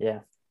 Yeah.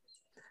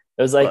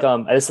 It was like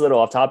just a little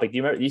off topic.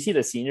 Do you see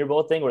the Senior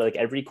Bowl thing where like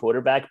every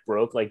quarterback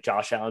broke like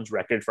Josh Allen's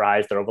record for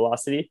highest throw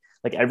velocity?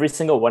 Like every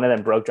single one of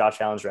them broke Josh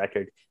Allen's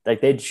record.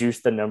 Like they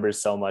juiced the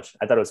numbers so much.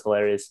 I thought it was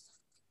hilarious.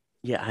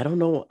 Yeah, I don't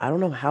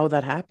know how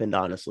that happened,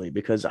 honestly,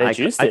 because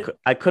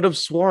I could have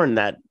sworn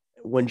that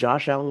when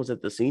Josh Allen was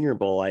at the Senior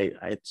Bowl,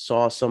 I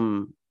saw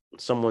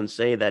someone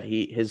say that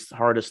his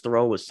hardest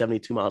throw was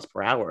 72 miles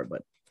per hour,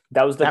 but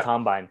that was the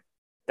combine.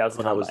 That was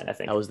the combine, I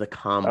think. That was the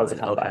combine.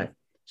 Okay.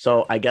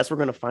 So I guess we're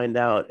going to find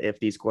out if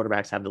these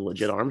quarterbacks have the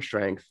legit arm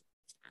strength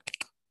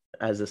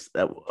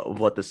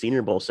what the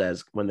Senior Bowl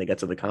says when they get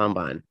to the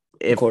combine,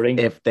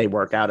 if they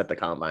work out at the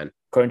combine.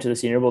 According to the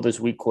Senior Bowl, this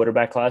week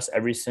quarterback class,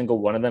 every single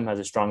one of them has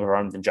a stronger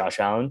arm than Josh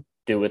Allen.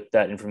 Do with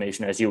that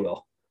information as you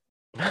will.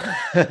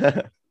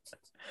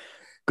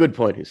 Good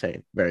point,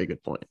 Hussein. Very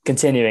good point.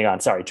 Continuing on.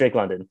 Sorry, Drake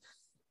London.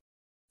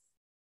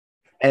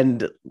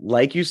 And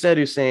like you said,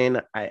 Hussein,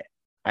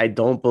 I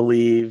don't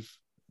believe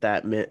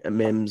that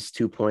Mims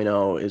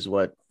 2.0 is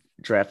what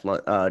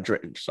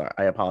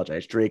I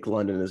apologize. Drake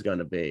London is going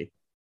to be.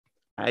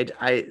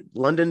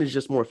 London is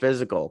just more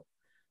physical,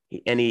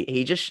 and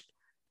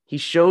he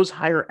shows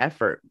higher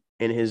effort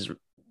in his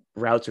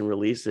routes and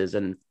releases.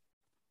 And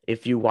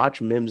if you watch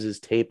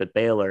Mims's tape at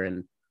Baylor,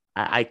 and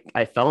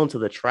I fell into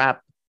the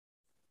trap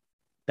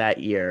that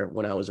year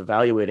when I was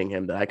evaluating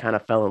him, that I kind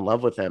of fell in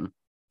love with him,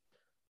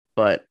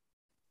 but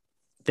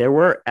there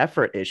were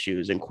effort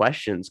issues and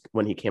questions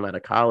when he came out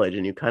of college,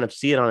 and you kind of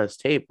see it on his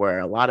tape where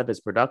a lot of his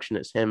production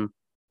is him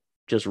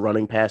just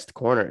running past the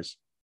corners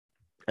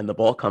and the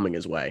ball coming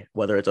his way,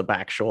 whether it's a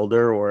back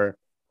shoulder or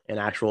an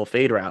actual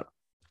fade route.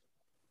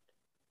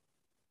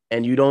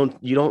 And you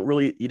didn't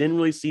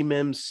really see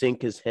Mims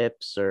sink his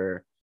hips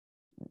or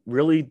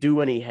really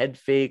do any head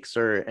fakes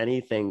or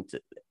anything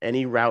to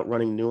any route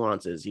running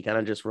nuances. He kind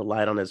of just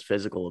relied on his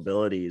physical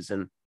abilities.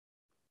 And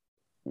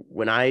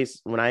when I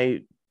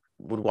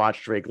would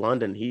watch Drake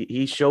London,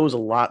 he shows a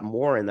lot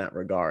more in that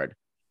regard.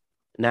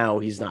 Now,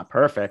 he's not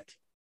perfect.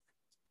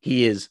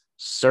 He is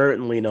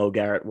certainly no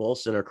Garrett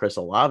Wilson or Chris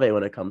Olave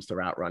when it comes to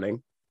route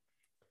running,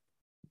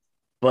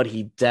 but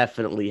he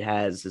definitely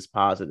has his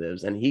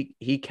positives, and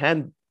he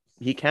can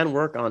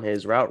work on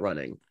his route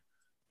running.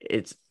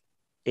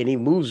 And he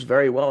moves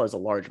very well as a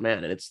large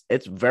man, and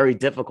it's very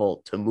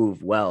difficult to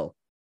move well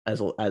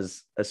as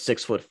a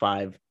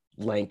 6'5"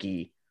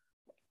 lanky,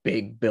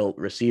 big built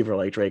receiver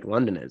like Drake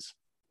London is.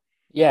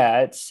 Yeah,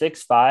 at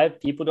 6'5",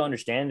 people don't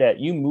understand that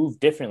you move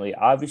differently.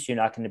 Obviously,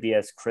 you're not going to be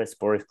as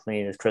crisp or as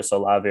clean as Chris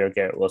Olave or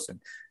Garrett Wilson.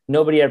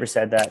 Nobody ever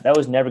said that. That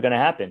was never going to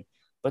happen.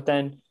 But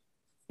then,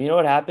 you know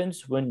what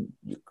happens when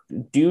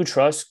do you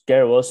trust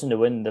Garrett Wilson to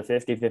win the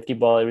 50-50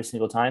 ball every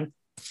single time?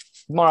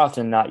 More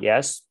often than not,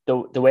 yes.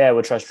 The way I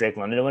would trust Drake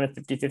London to win a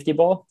 50-50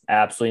 ball?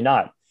 Absolutely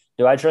not.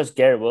 Do I trust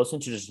Garrett Wilson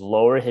to just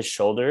lower his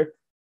shoulder,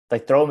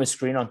 like throw him a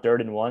screen on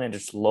 3rd and 1 and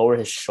just lower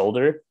his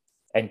shoulder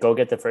and go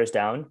get the first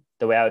down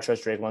the way I would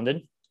trust Drake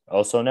London?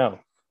 Also, no.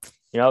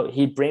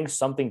 He brings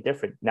something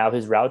different. Now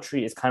his route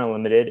tree is kind of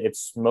limited.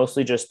 It's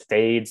mostly just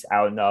fades,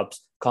 out and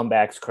ups,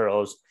 comebacks,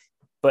 curls.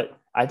 But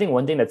I think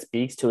one thing that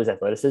speaks to his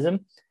athleticism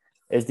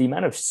is the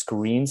amount of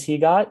screens he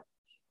got.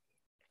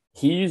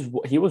 He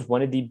was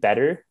one of the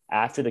better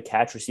after the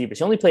catch receivers.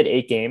 He only played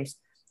 8 games.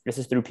 This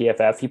is through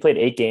PFF. He played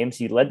 8 games.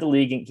 He led the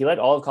league. He led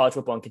all of college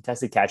football in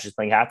contested catches,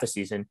 playing half a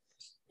season.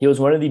 He was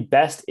one of the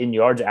best in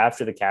yards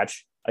after the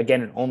catch.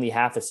 Again, in only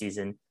half a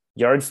season.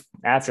 Yards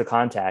after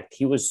contact.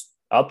 He was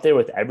up there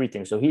with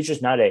everything. So he's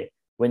just not a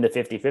win the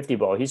 50-50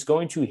 ball. He's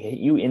going to hit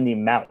you in the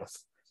mouth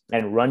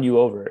and run you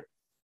over.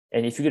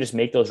 And if you could just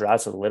make those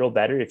routes a little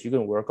better, if you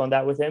can work on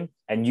that with him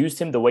and use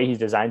him the way he's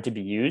designed to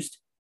be used,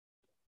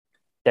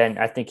 then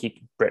I think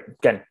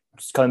again,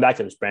 just coming back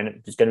to this,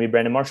 it's going to be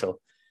Brandon Marshall.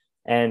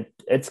 And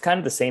it's kind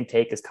of the same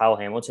take as Kyle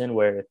Hamilton,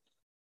 where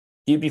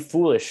you'd be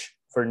foolish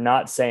for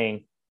not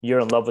saying you're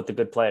in love with the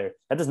good player.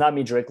 That does not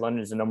mean Drake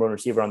London is the number 1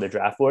 receiver on their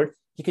draft board.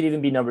 He could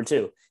even be number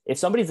 2. If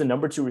somebody's the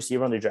number 2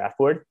 receiver on their draft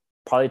board,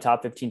 probably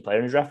top 15 player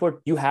on the draft board,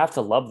 you have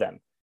to love them.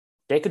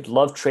 They could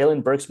love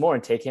Traylon Burks more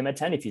and take him at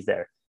 10 if he's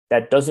there.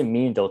 That doesn't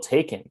mean they'll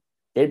take him.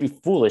 They'd be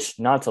foolish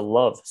not to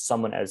love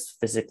someone as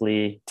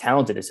physically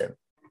talented as him.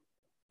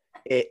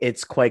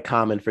 It's quite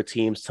common for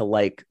teams to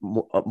like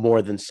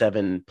more than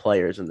 7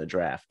 players in the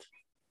draft.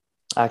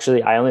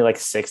 Actually, I only like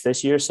 6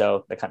 this year,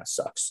 so that kind of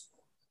sucks.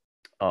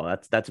 Oh,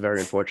 that's very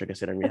unfortunate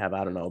considering we have,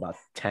 I don't know, about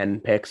 10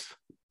 picks.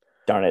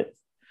 Darn it.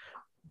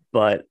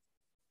 But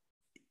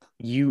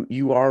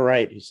you are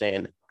right,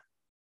 Hussein.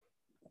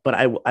 But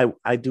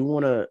I do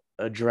want to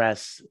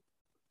address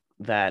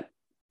that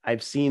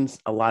I've seen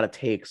a lot of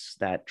takes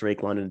that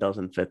Drake London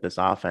doesn't fit this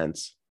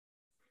offense.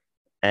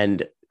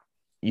 And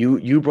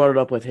you brought it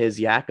up with his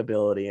yak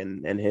ability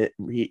and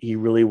he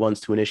really wants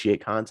to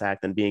initiate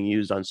contact and being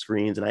used on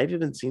screens. And I've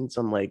even seen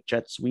some like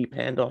jet sweep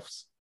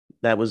handoffs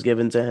that was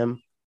given to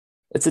him.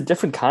 It's a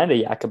different kind of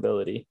yak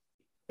ability.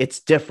 It's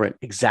different.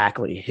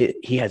 Exactly.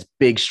 He has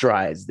big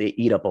strides. They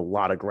eat up a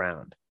lot of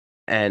ground.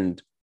 And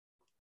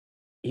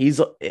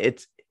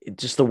it's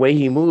just the way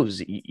he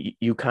moves.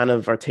 You kind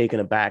of are taken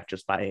aback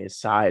just by his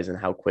size and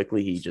how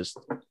quickly he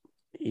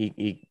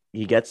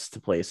gets to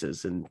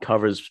places and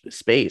covers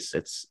space.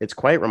 It's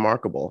quite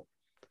remarkable.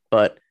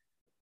 But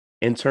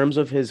in terms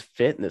of his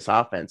fit in this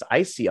offense,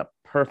 I see a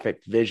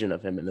perfect vision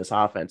of him in this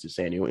offense,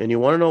 Hussein. And you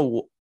want to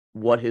know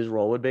what his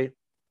role would be?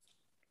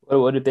 What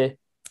would it be?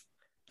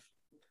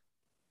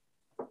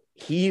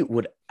 He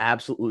would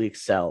absolutely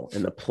excel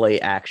in the play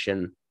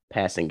action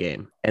passing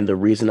game. And the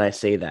reason I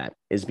say that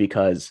is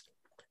because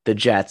the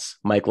Jets,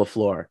 Mike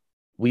LaFleur,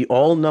 we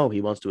all know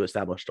he wants to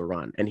establish the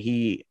run, and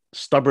he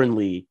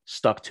stubbornly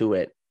stuck to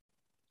it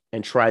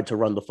and tried to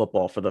run the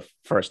football for the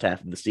first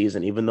half of the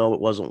season, even though it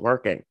wasn't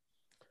working.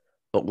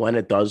 But when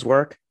it does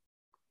work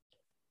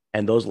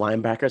and those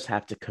linebackers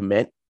have to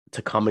commit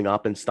to coming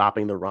up and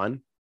stopping the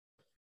run,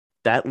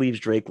 that leaves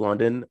Drake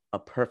London a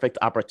perfect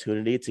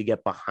opportunity to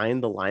get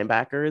behind the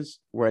linebackers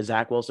where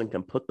Zach Wilson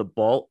can put the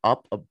ball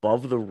up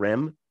above the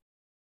rim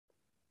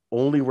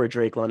only where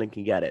Drake London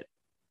can get it.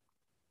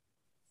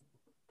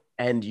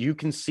 And you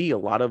can see a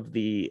lot of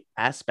the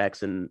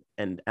aspects and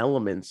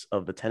elements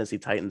of the Tennessee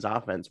Titans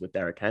offense with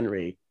Derrick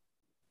Henry.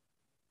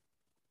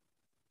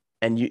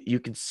 And you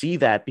can see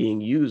that being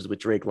used with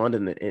Drake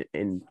London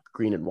in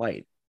green and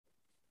white.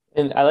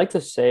 And I like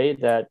to say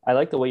that I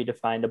like the way you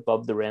defined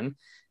above the rim,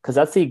 because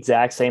that's the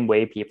exact same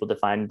way people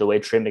define the way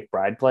Trey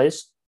McBride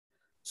plays.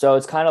 So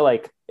it's kind of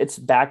like it's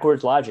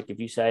backwards logic. If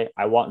you say,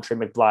 I want Trey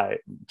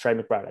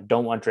McBride, I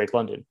don't want Drake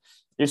London.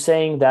 You're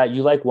saying that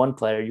you like one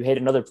player, you hate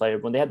another player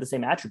when they have the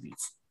same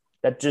attributes.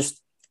 That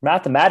just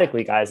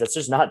mathematically, guys, that's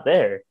just not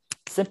there.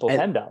 Simple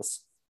PEMDAS.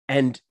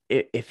 And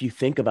if you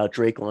think about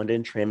Drake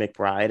London, Trey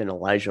McBride, and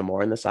Elijah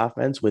Moore in this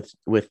offense, with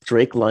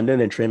Drake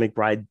London and Trey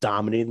McBride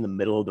dominating the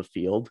middle of the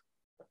field,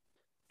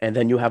 and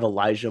then you have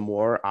Elijah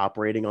Moore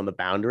operating on the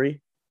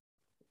boundary,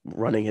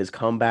 running his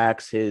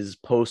comebacks, his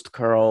post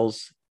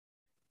curls,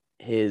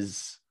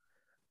 his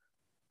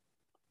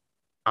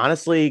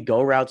honestly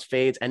go routes,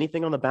 fades,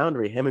 anything on the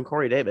boundary, him and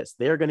Corey Davis,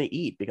 they're going to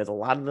eat because a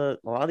lot of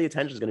the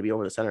attention is going to be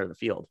over the center of the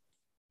field.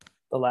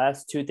 The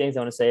last 2 things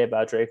I want to say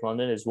about Drake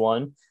London is,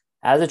 one,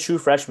 as a true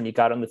freshman, he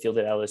got on the field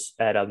at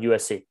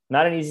USC.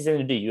 Not an easy thing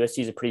to do. USC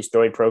is a pretty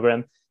storied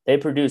program. They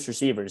produce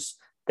receivers.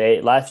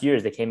 Last year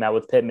they came out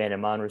with Pittman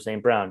and Monroe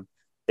St. Brown.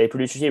 They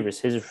produced receivers.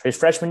 His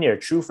freshman year,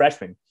 true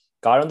freshman,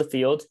 got on the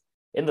field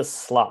in the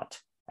slot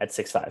at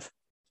 6'5".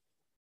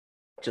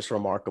 just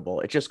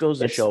remarkable. It just goes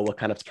to It's show what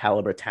kind of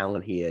caliber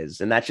talent he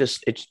is. And that's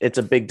just it's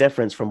a big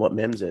difference from what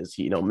Mims is.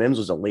 Mims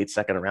was a late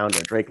second rounder.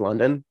 Drake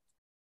London.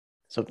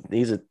 So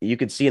you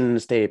could see in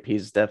this tape,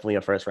 he's definitely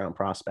a first round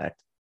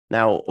prospect.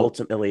 Now,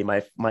 ultimately,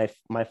 my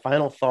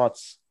final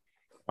thoughts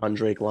on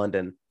Drake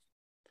London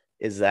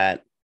is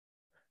that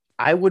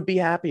I would be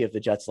happy if the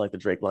Jets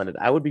selected Drake London.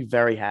 I would be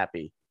very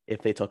happy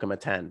if they took him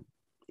at 10.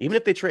 Even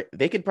if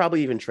they could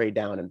probably even trade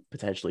down and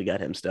potentially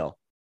get him still.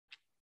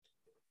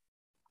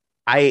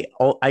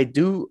 I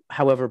do,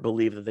 however,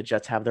 believe that the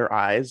Jets have their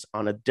eyes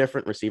on a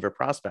different receiver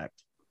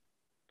prospect.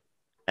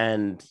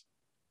 And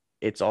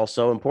it's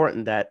also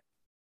important that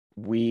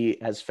we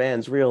as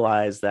fans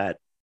realize that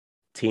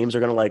teams are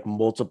going to like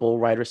multiple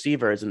wide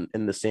receivers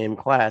in the same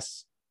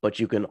class, but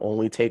you can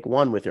only take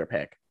one with your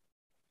pick.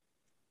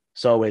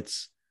 So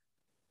it's,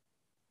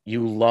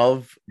 you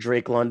love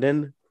Drake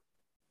London,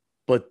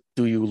 but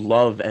do you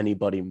love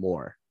anybody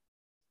more?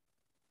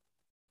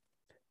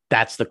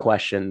 That's the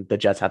question the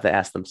Jets have to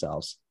ask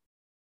themselves.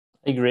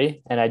 I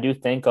agree. And I do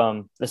think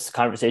this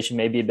conversation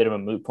may be a bit of a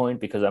moot point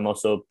because I'm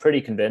also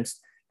pretty convinced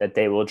that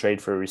they will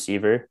trade for a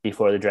receiver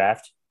before the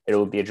draft. It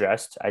will be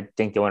addressed. I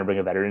think they want to bring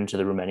a veteran into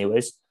the room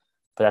anyways,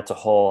 but that's a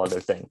whole other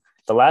thing.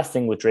 The last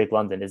thing with Drake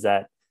London is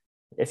that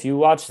if you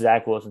watch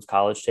Zach Wilson's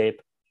college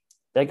tape,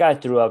 that guy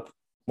threw up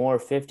more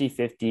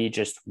 50-50,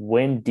 just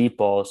win deep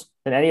balls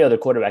than any other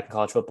quarterback in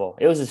college football.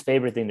 It was his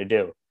favorite thing to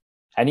do.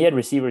 And he had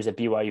receivers at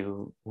BYU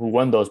who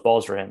won those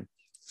balls for him.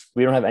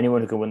 We don't have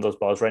anyone who can win those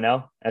balls right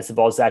now. That's the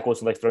balls Zach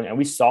Wilson likes throwing. And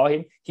we saw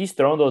him. He's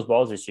thrown those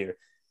balls this year.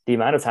 The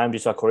amount of times you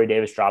saw Corey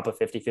Davis drop a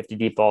 50-50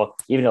 deep ball,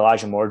 even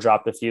Elijah Moore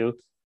dropped a few.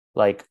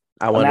 Like,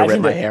 I want to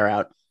rip my hair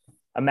out.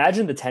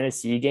 Imagine the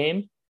Tennessee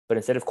game, but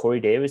instead of Corey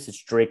Davis,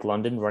 it's Drake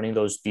London running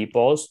those deep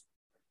balls.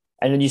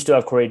 And then you still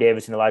have Corey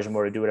Davis and Elijah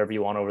Moore to do whatever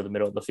you want over the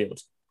middle of the field.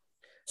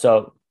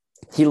 So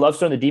he loves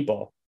throwing the deep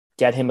ball.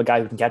 Get him a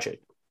guy who can catch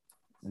it.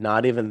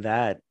 Not even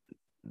that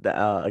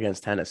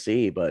against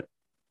Tennessee, but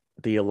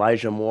the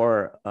Elijah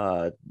Moore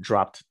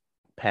dropped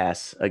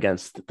pass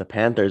against the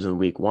Panthers in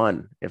week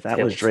 1. If that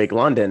was Drake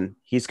London,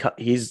 he's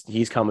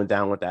coming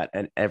down with that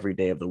and every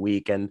day of the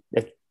week. And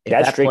if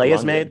that play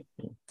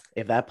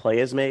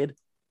is made,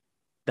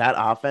 that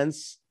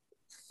offense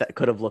that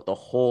could have looked a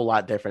whole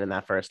lot different in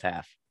that first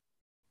half.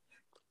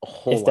 A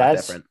whole lot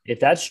different. If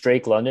that's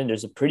Drake London,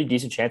 there's a pretty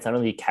decent chance not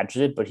only he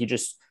catches it, but he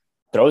just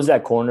throws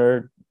that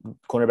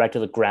cornerback to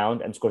the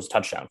ground and scores a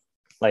touchdown.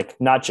 Like,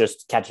 not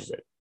just catches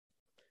it.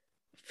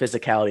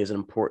 Physicality is an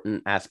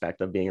important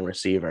aspect of being a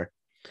receiver.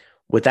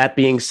 With that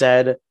being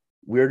said,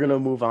 we're going to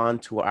move on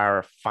to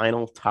our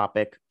final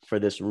topic for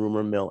this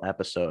Rumor Mill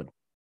episode.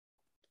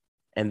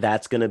 And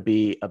that's going to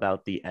be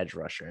about the edge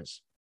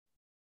rushers.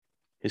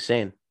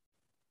 Hussein.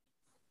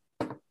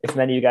 If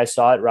many of you guys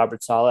saw it,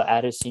 Robert Saleh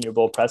at his Senior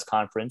Bowl press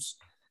conference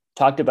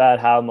talked about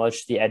how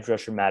much the edge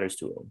rusher matters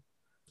to him.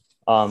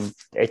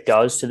 It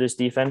does to this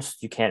defense.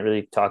 You can't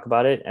really talk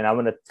about it. And I'm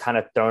going to kind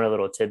of throw in a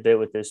little tidbit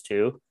with this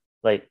too.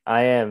 Like,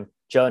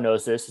 Joe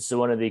knows this. This is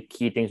one of the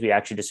key things we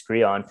actually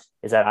disagree on,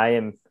 is that I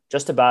am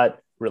just about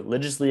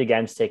religiously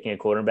against taking a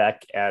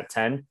quarterback at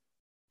 10.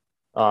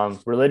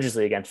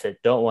 Religiously against it.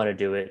 Don't want to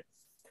do it.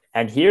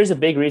 And here's a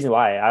big reason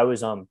why. I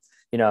was,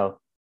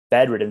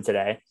 bedridden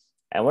today.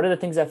 And one of the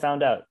things I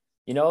found out,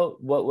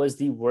 what was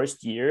the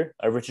worst year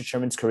of Richard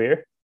Sherman's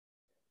career?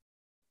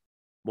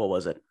 What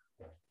was it?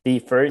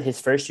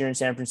 His first year in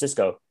San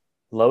Francisco.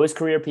 Lowest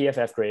career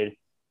PFF grade,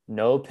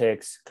 no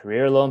picks,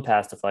 career low in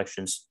pass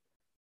deflections.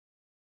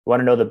 Want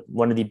to know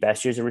one of the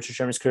best years of Richard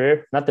Sherman's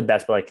career? Not the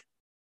best, but like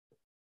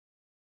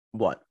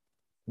what?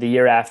 The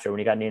year after, when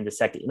he got named the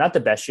second, not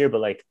the best year,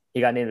 but like he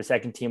got named the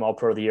second team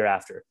All-Pro the year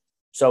after.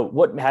 So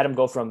what had him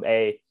go from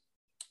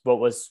what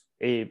was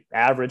a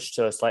average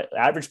to a slight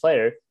average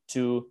player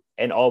to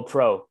an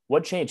All-Pro?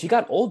 What changed? He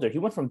got older. He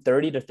went from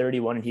 30 to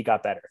 31 and he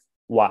got better.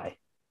 Why?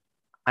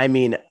 I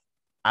mean,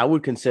 I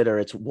would consider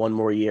it's one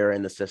more year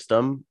in the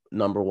system,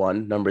 number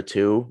one. Number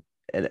two,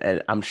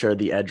 and I'm sure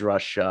the edge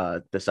rush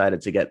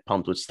decided to get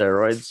pumped with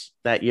steroids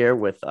that year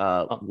with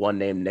one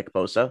named Nick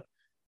Bosa.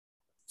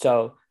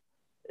 So,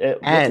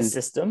 with the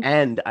system.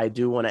 And I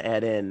do want to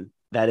add in,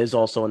 that is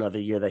also another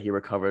year that he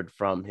recovered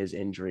from his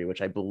injury,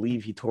 which I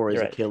believe he tore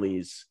his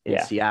Achilles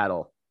in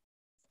Seattle.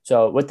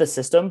 So with the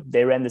system,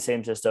 they ran the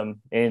same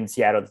system in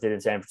Seattle that they did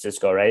in San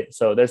Francisco, right?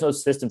 So there's no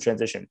system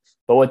transition.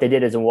 But what they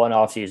did is in one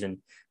offseason,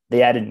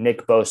 they added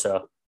Nick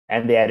Bosa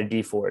and they added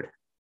D Ford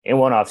in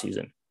one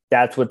offseason.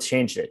 That's what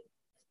changed it.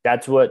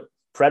 That's what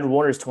Fred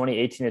Warner's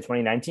 2018 to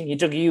 2019, he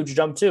took a huge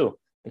jump too,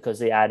 because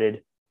they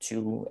added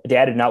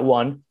not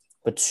one,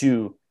 but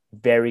two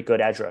very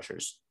good edge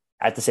rushers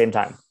at the same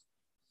time.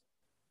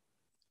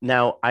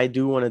 Now, I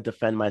do want to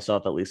defend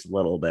myself at least a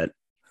little bit.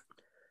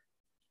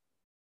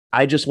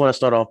 I just want to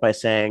start off by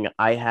saying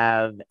I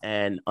have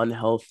an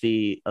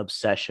unhealthy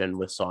obsession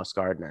with Sauce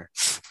Gardner.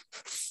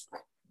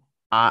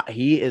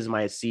 He is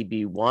my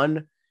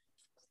CB1.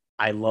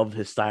 I love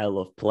his style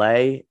of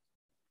play.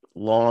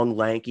 Long,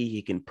 lanky,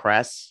 he can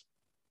press.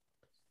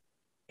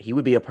 He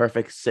would be a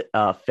perfect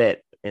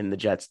fit in the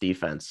Jets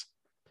defense.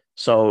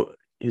 So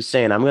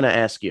Hussein, I'm going to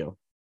ask you.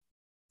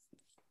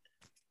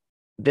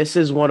 This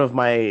is one of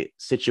my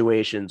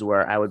situations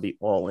where I would be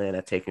all in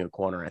at taking a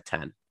corner at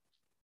 10.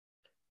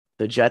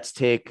 The Jets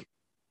take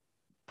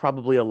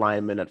probably a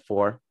lineman at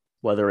 4,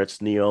 whether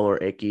it's Neal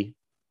or Icky.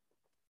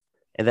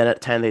 And then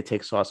at 10, they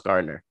take Sauce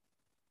Gardner.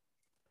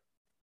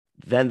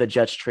 Then the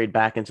Jets trade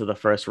back into the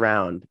first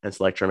round and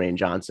select Jermaine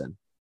Johnson.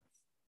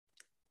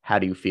 How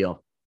do you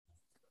feel?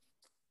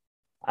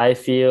 I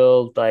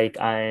feel like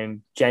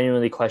I'm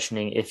genuinely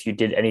questioning if you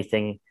did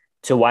anything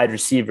to wide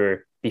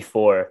receiver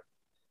before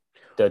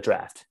the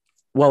draft.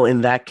 Well,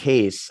 in that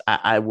case,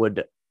 I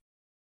would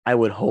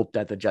hope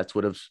that the Jets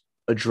would have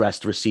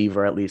addressed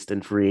receiver at least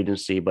in free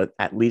agency, but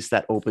at least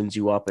that opens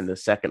you up in the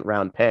second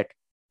round pick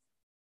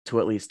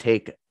to at least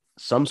take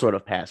some sort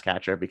of pass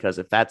catcher. Because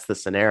if that's the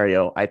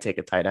scenario, I take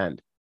a tight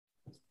end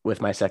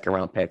with my second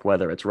round pick,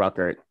 whether it's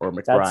Ruckert or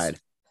McBride.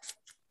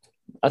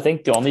 I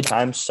think the only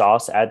time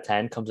Sauce at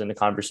 10 comes into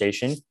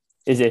conversation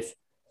is if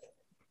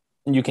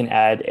you can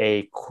add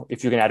a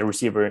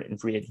receiver in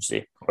free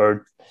agency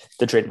or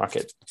the trade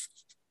market.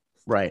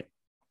 Right.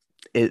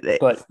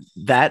 But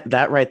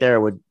that right there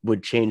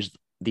would change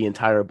the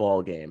entire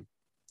ball game.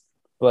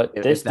 But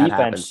if that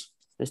happens.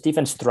 This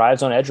defense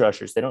thrives on edge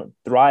rushers. They don't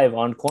thrive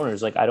on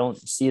corners. Like I don't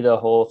see the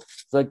whole.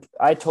 Like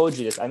I told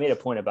you this. I made a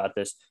point about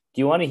this.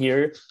 Do you want to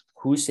hear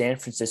who San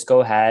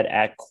Francisco had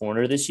at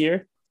corner this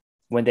year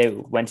when they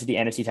went to the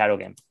NFC title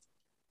game?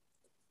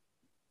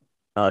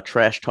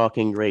 Trash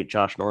talking great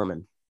Josh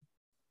Norman.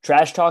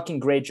 Trash talking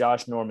great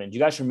Josh Norman. Do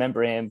you guys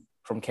remember him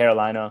from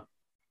Carolina?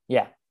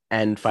 Yeah.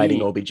 And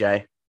fighting OBJ.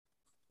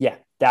 Yeah,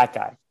 that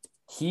guy.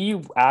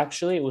 He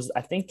actually was,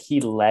 I think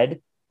he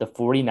led the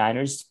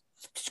 49ers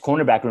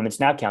cornerback room in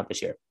snap count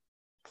this year.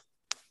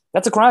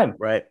 That's a crime.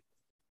 Right.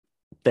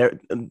 There,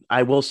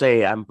 I will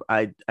say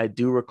I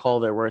do recall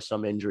there were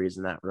some injuries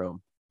in that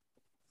room.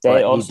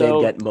 But he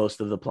did get most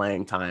of the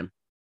playing time.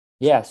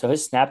 Yeah, so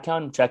his snap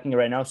count, I'm checking it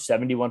right now,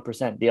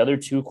 71%. The other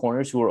two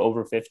corners who were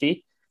over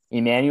 50,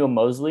 Emmanuel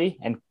Mosley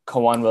and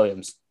Kawan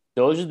Williams.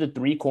 Those are the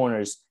three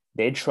corners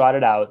they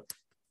trotted out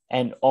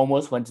and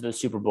almost went to the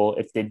Super Bowl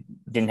if they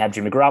didn't have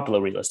Jimmy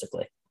Garoppolo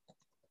realistically.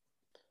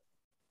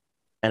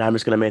 And I'm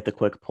just going to make the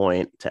quick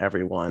point to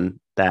everyone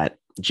that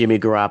Jimmy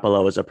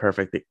Garoppolo is a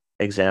perfect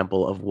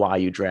example of why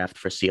you draft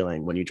for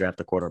ceiling when you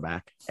draft a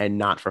quarterback and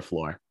not for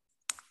floor.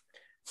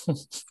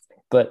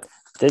 But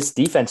this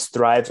defense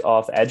thrives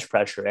off edge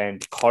pressure,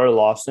 and Carl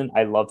Lawson,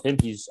 I love him.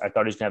 I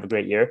thought he was going to have a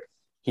great year.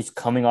 He's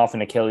coming off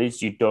an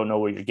Achilles. You don't know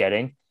what you're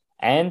getting.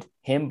 And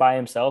him by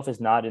himself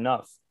is not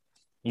enough.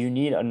 You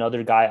need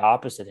another guy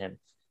opposite him.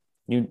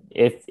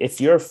 If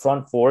your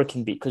front four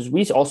can be, because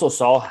we also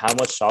saw how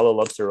much Saleh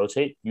loves to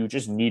rotate, you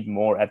just need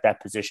more at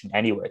that position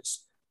anyways.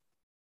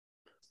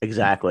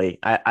 Exactly.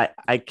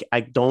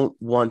 I don't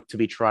want to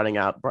be trotting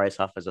out Bryce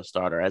Huff as a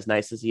starter, as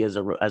nice as he is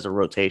as a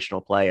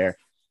rotational player.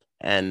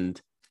 And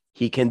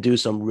he can do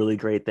some really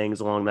great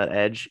things along that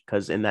edge,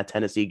 because in that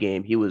Tennessee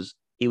game, he was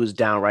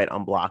downright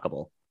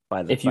unblockable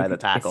by the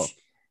tackle.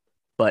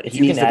 But he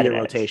needs to be a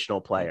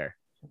rotational player.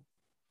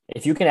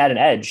 If you can add an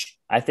edge,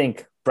 I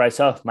think Bryce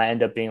Huff might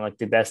end up being like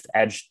the best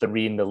edge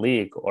 3 in the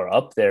league or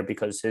up there,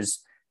 because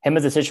him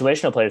as a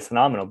situational player is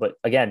phenomenal. But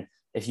again,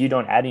 if you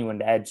don't add anyone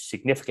to edge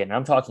significant, and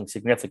I'm talking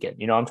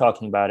significant, I'm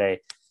talking about a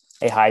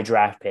high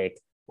draft pick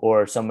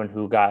or someone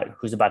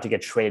who's about to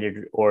get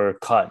traded or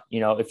cut.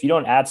 If you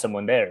don't add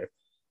someone there,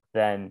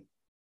 then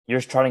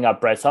you're starting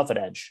out Bryce Huff at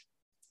edge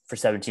for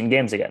 17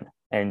 games again.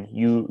 And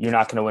you're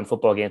not going to win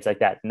football games like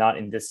that, not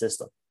in this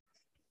system.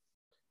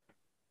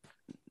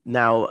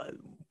 Now,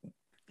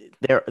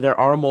 there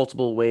are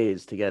multiple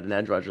ways to get an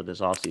edge rusher this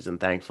offseason,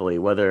 thankfully,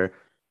 whether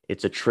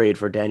it's a trade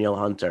for Daniel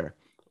Hunter,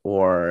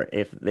 or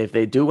if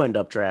they do end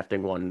up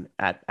drafting one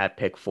at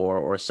pick 4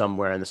 or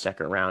somewhere in the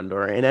second round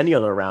or in any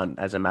other round,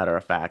 as a matter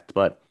of fact.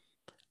 But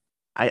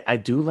I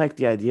do like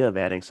the idea of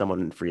adding someone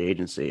in free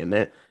agency. And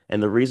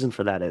the reason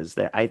for that is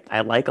that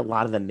I like a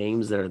lot of the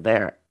names that are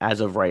there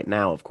as of right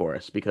now, of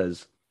course,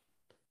 because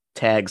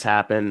tags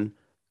happen,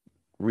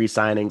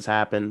 re-signings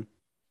happen.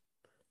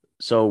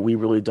 So we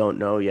really don't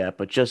know yet,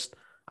 but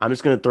I'm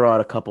just going to throw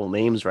out a couple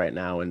names right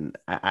now. And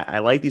I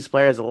like these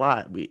players a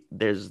lot.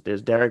 There's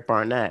Derek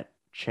Barnett,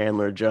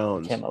 Chandler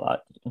Jones,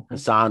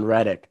 Hassan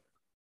Reddick,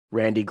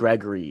 Randy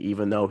Gregory,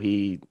 even though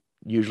he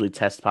usually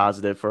tests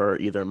positive for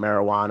either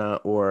marijuana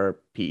or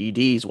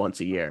PEDs once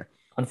a year.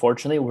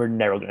 Unfortunately, we're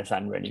never going to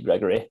sign Randy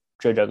Gregory.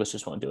 Joe Douglas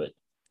just won't do it.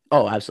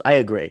 Oh, I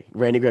agree.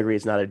 Randy Gregory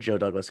is not a Joe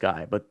Douglas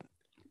guy, but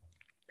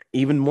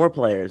even more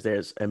players.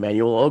 There's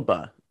Emmanuel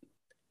Ogba,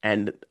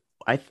 and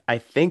I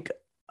think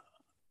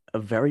a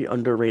very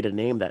underrated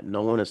name that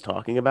no one is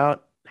talking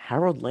about,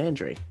 Harold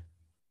Landry.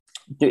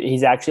 Dude,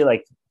 he's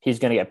actually he's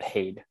going to get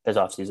paid this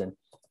offseason.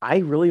 I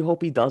really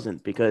hope he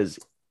doesn't, because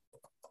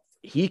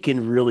he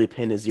can really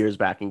pin his ears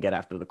back and get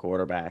after the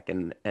quarterback.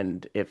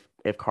 And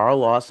if Carl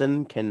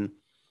Lawson can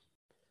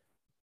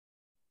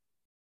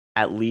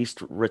at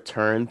least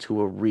return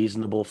to a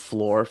reasonable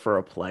floor for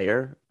a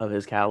player of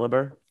his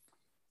caliber,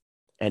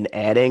 and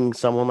adding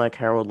someone like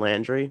Harold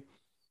Landry,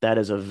 that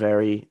is a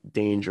very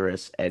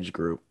dangerous edge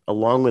group,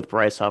 along with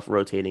Bryce Huff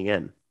rotating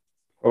in.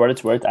 For what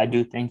it's worth, I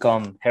do think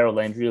Harold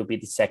Landry will be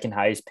the second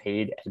highest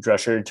paid edge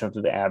rusher in terms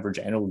of the average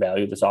annual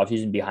value this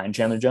offseason behind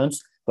Chandler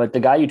Jones. But the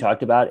guy you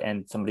talked about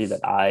and somebody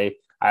that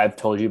I've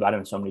told you about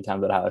him so many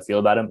times about how I feel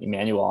about him,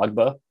 Emmanuel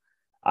Ogba.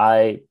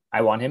 I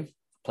want him,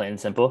 plain and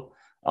simple.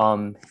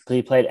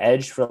 He played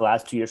edge for the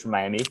last 2 years for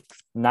Miami.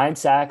 9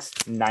 sacks,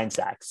 9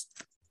 sacks.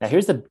 Now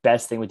here's the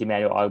best thing with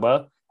Emmanuel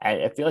Ogba,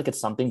 and I feel like it's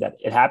something that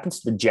it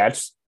happens to the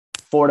Jets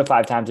 4 to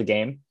 5 times a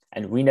game,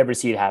 and we never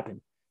see it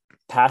happen.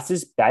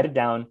 Passes batted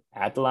down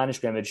at the line of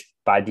scrimmage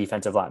by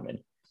defensive linemen.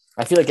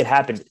 I feel like it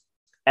happened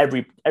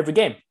every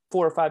game,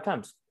 4 or 5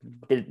 times.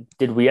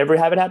 Did we ever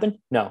have it happen?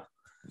 No.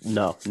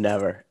 No,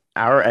 never.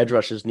 Our edge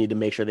rushers need to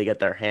make sure they get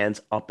their hands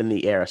up in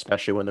the air,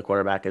 especially when the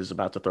quarterback is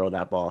about to throw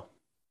that ball.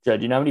 Joe,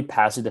 do you know how many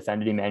passes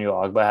defended Emmanuel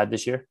Ogba had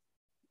this year?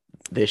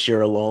 This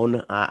year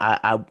alone,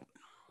 I'm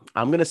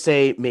gonna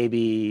say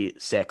maybe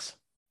 6.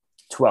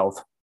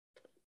 12.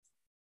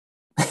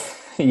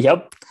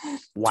 Yep.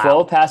 Wow.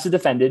 12 passes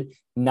defended,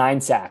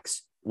 9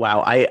 sacks.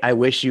 Wow. I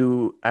wish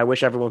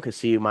everyone could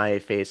see my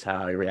face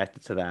how I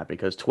reacted to that,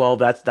 because 12,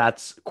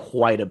 that's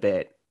quite a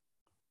bit.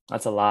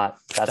 That's a lot.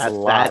 That's a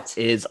lot. That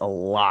is a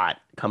lot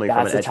coming from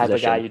an edge That's the type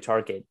position. of guy you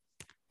target.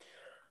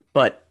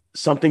 But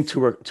something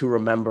to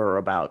remember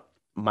about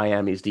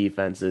Miami's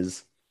defense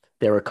is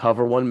they're a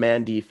cover one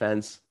man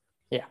defense.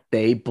 Yeah.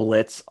 They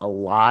blitz a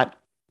lot.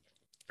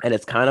 And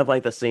it's kind of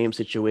like the same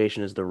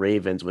situation as the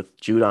Ravens with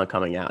Judon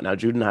coming out. Now,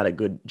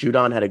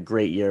 Judon had a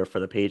great year for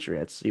the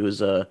Patriots. He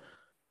was a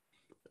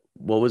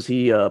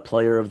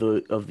player of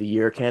the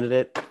year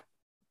candidate?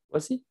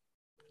 Was he?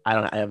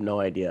 I have no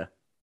idea.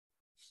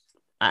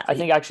 I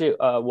think actually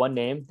one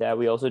name that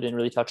we also didn't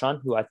really touch on,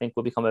 who I think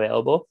will become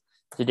available,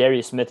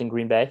 Zadarius Smith in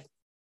Green Bay.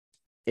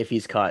 If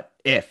he's cut.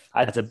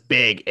 That's a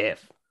big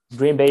if.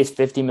 Green Bay is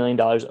 $50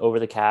 million over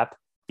the cap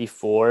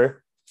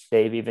before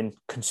they've even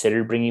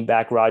considered bringing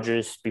back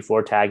Rodgers,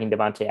 before tagging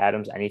Devontae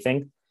Adams,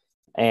 anything.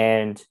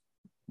 And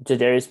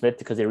Zadarius Smith,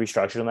 because they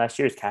restructured him last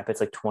year, his cap it's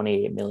like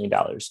 $28 million.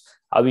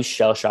 I'll be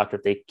shell-shocked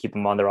if they keep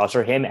him on the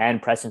roster. Him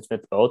and Preston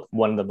Smith both,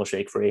 one of them will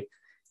shake free.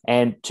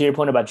 And to your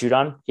point about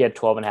Judon, he had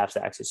 12.5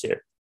 sacks this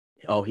year.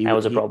 Oh, he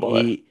was a Pro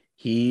Bowler.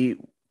 He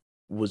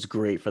was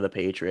great for the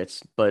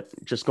Patriots. But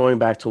just going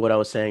back to what I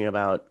was saying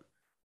about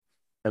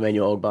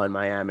Emmanuel Ogba in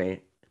Miami,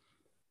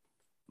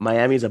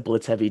 Miami's a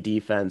blitz-heavy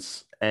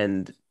defense,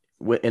 and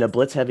in a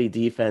blitz-heavy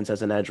defense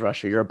as an edge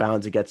rusher, you're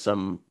bound to get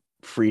some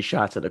free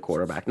shots at the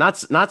quarterback.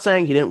 Not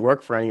saying he didn't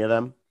work for any of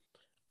them.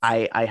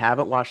 I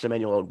haven't watched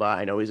Emmanuel Ogba.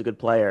 I know he's a good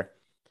player,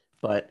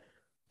 but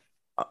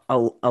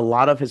a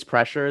lot of his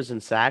pressures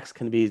and sacks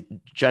can be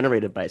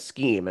generated by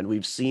scheme, and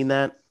we've seen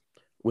that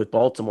with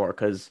Baltimore,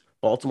 because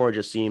Baltimore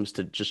just seems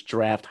to just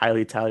draft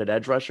highly touted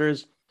edge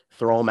rushers,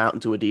 throw them out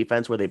into a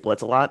defense where they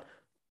blitz a lot,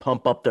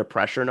 pump up their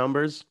pressure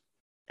numbers,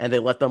 and they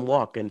let them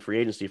walk in free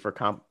agency for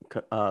comp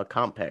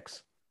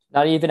picks.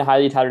 Not even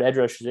highly touted edge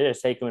rushers. They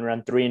just take them and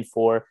run 3 and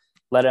 4,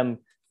 let them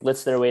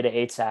blitz their way to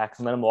 8 sacks,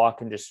 and let them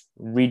walk and just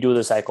redo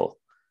the cycle.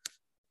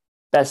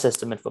 Best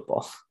system in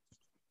football.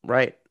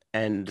 Right.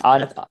 And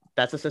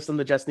that's a system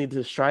the Jets need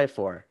to strive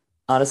for.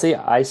 Honestly,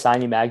 I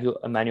signed Emmanuel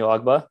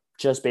Ogba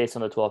just based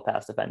on the 12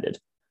 pass defended.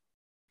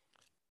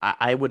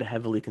 I would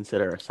heavily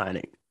consider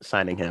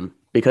signing him,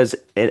 because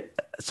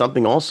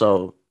something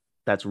also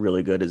that's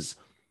really good is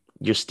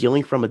you're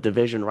stealing from a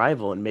division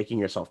rival and making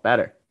yourself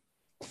better.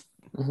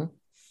 Mm-hmm.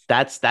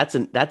 That's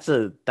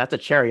a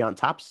cherry on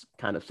top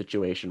kind of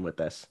situation with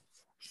this.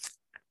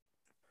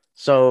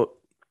 So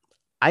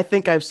I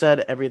think I've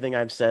said everything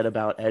I've said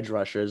about edge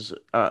rushers.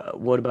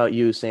 What about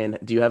you, Sane?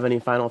 Do you have any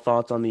final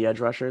thoughts on the edge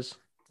rushers?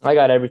 I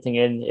got everything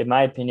in. In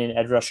my opinion,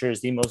 edge rusher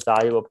is the most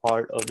valuable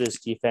part of this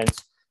defense.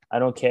 I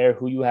don't care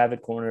who you have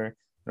at corner.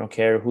 I don't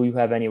care who you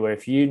have anywhere.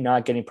 If you're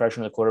not getting pressure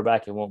on the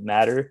quarterback, it won't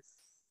matter.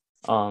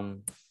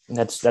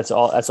 That's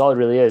all it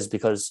really is,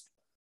 because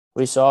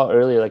we saw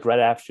earlier, like right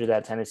after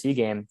that Tennessee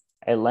game,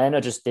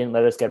 Atlanta just didn't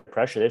let us get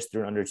pressure. They just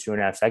threw under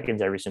 2.5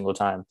 seconds every single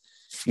time.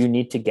 You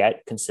need to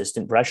get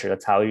consistent pressure.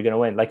 That's how you're going to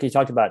win. Like you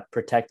talked about,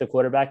 protect the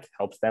quarterback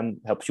helps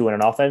you win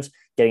an offense.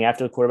 Getting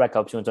after the quarterback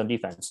helps you win on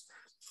defense.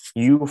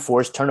 You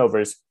force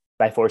turnovers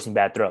by forcing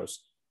bad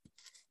throws.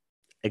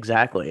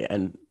 Exactly.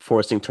 And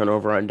forcing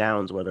turnover on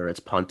downs, whether it's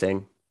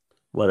punting,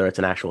 whether it's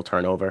an actual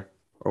turnover,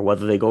 or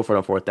whether they go for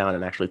a 4th down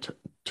and actually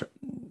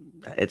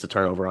it's a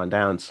turnover on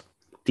downs.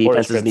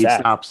 Defenses need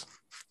stops.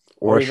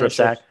 Or a strip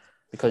sack.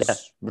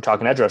 Because we're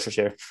talking edge rushers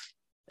here.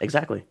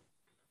 Exactly.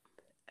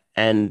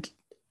 And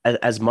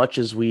as much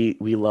as we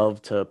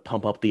love to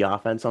pump up the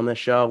offense on this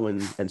show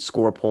and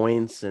score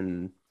points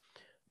and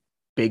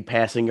big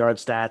passing yard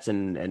stats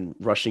and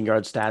rushing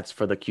yard stats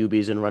for the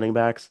QBs and running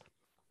backs,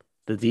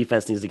 the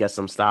defense needs to get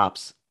some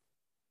stops.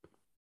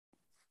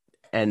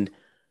 And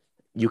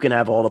you can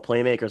have all the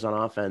playmakers on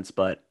offense,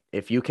 but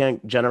if you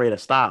can't generate a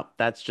stop,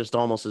 that's just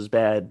almost as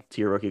bad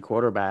to your rookie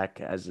quarterback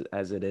as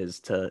it is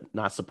to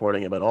not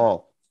supporting him at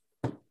all.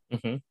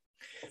 Mm-hmm.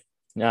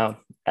 Now,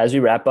 as we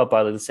wrap up,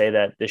 I'd like to say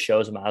that this show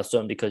is a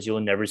milestone because you'll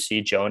never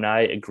see Joe and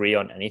I agree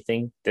on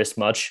anything this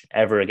much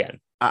ever again.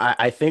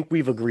 I think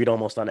we've agreed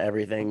almost on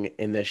everything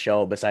in this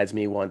show besides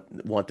me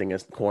wanting a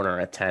corner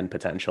at 10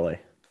 potentially.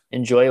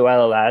 Enjoy it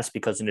while it lasts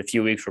because in a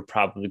few weeks, we're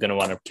probably going to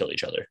want to kill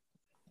each other.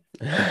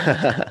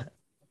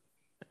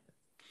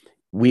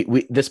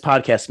 we this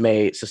podcast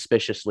may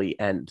suspiciously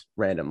end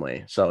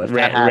randomly. So if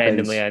that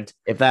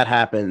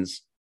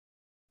happens,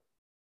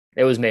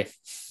 it was me.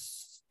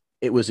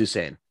 It was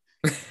Hussein.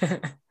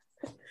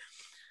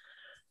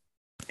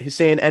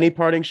 Hussein, any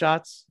parting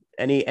shots?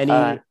 Any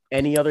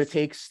other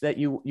takes that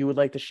you would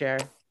like to share?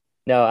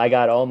 No, I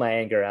got all my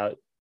anger out.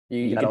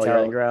 You can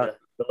tell the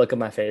look of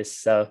my face.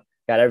 So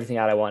got everything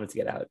out I wanted to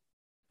get out.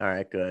 All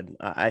right, good.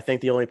 I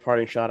think the only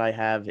parting shot I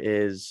have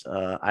is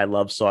I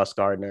love Sauce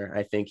Gardner.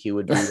 I think he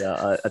would be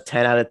a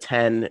 10 out of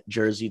 10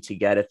 jersey to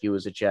get if he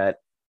was a Jet.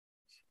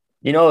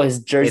 You know, his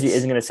jersey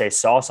isn't going to say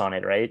Sauce on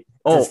it, right?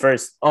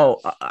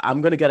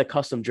 I'm going to get a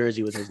custom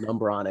jersey with his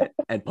number on it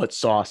and put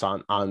Sauce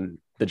on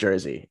the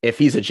jersey if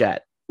he's a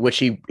Jet, which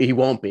he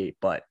won't be.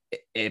 But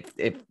if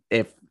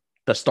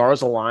the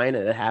stars align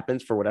and it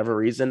happens for whatever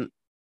reason,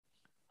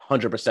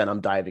 100%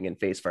 I'm diving in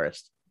face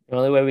first. The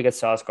only way we get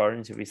Sauce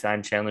Gardner is if we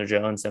sign Chandler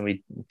Jones and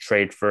we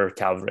trade for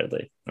Calvin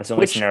Ridley. That's the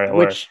only scenario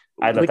where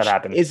I'd let that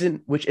happen.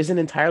 Which isn't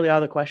entirely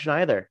out of the question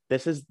either.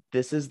 This is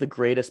the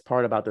greatest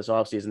part about this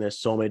offseason. There's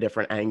so many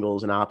different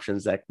angles and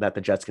options that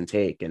the Jets can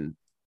take. And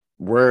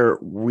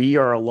we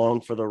are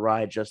along for the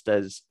ride just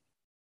as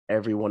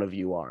every one of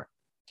you are.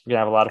 We're going to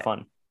have a lot of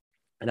fun.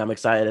 And I'm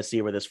excited to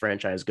see where this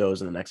franchise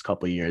goes in the next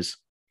couple of years.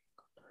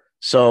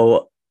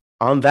 So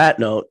on that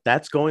note,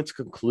 that's going to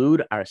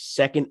conclude our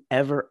second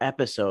ever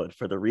episode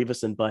for the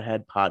Revis and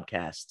Butthead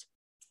podcast.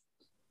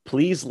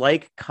 Please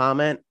like,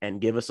 comment, and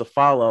give us a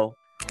follow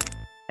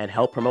and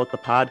help promote the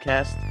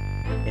podcast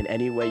in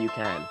any way you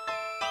can.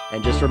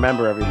 And just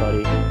remember,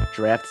 everybody,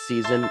 draft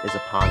season is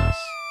upon us.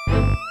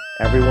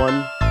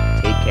 Everyone,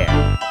 take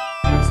care.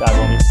 Peace out,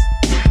 homies.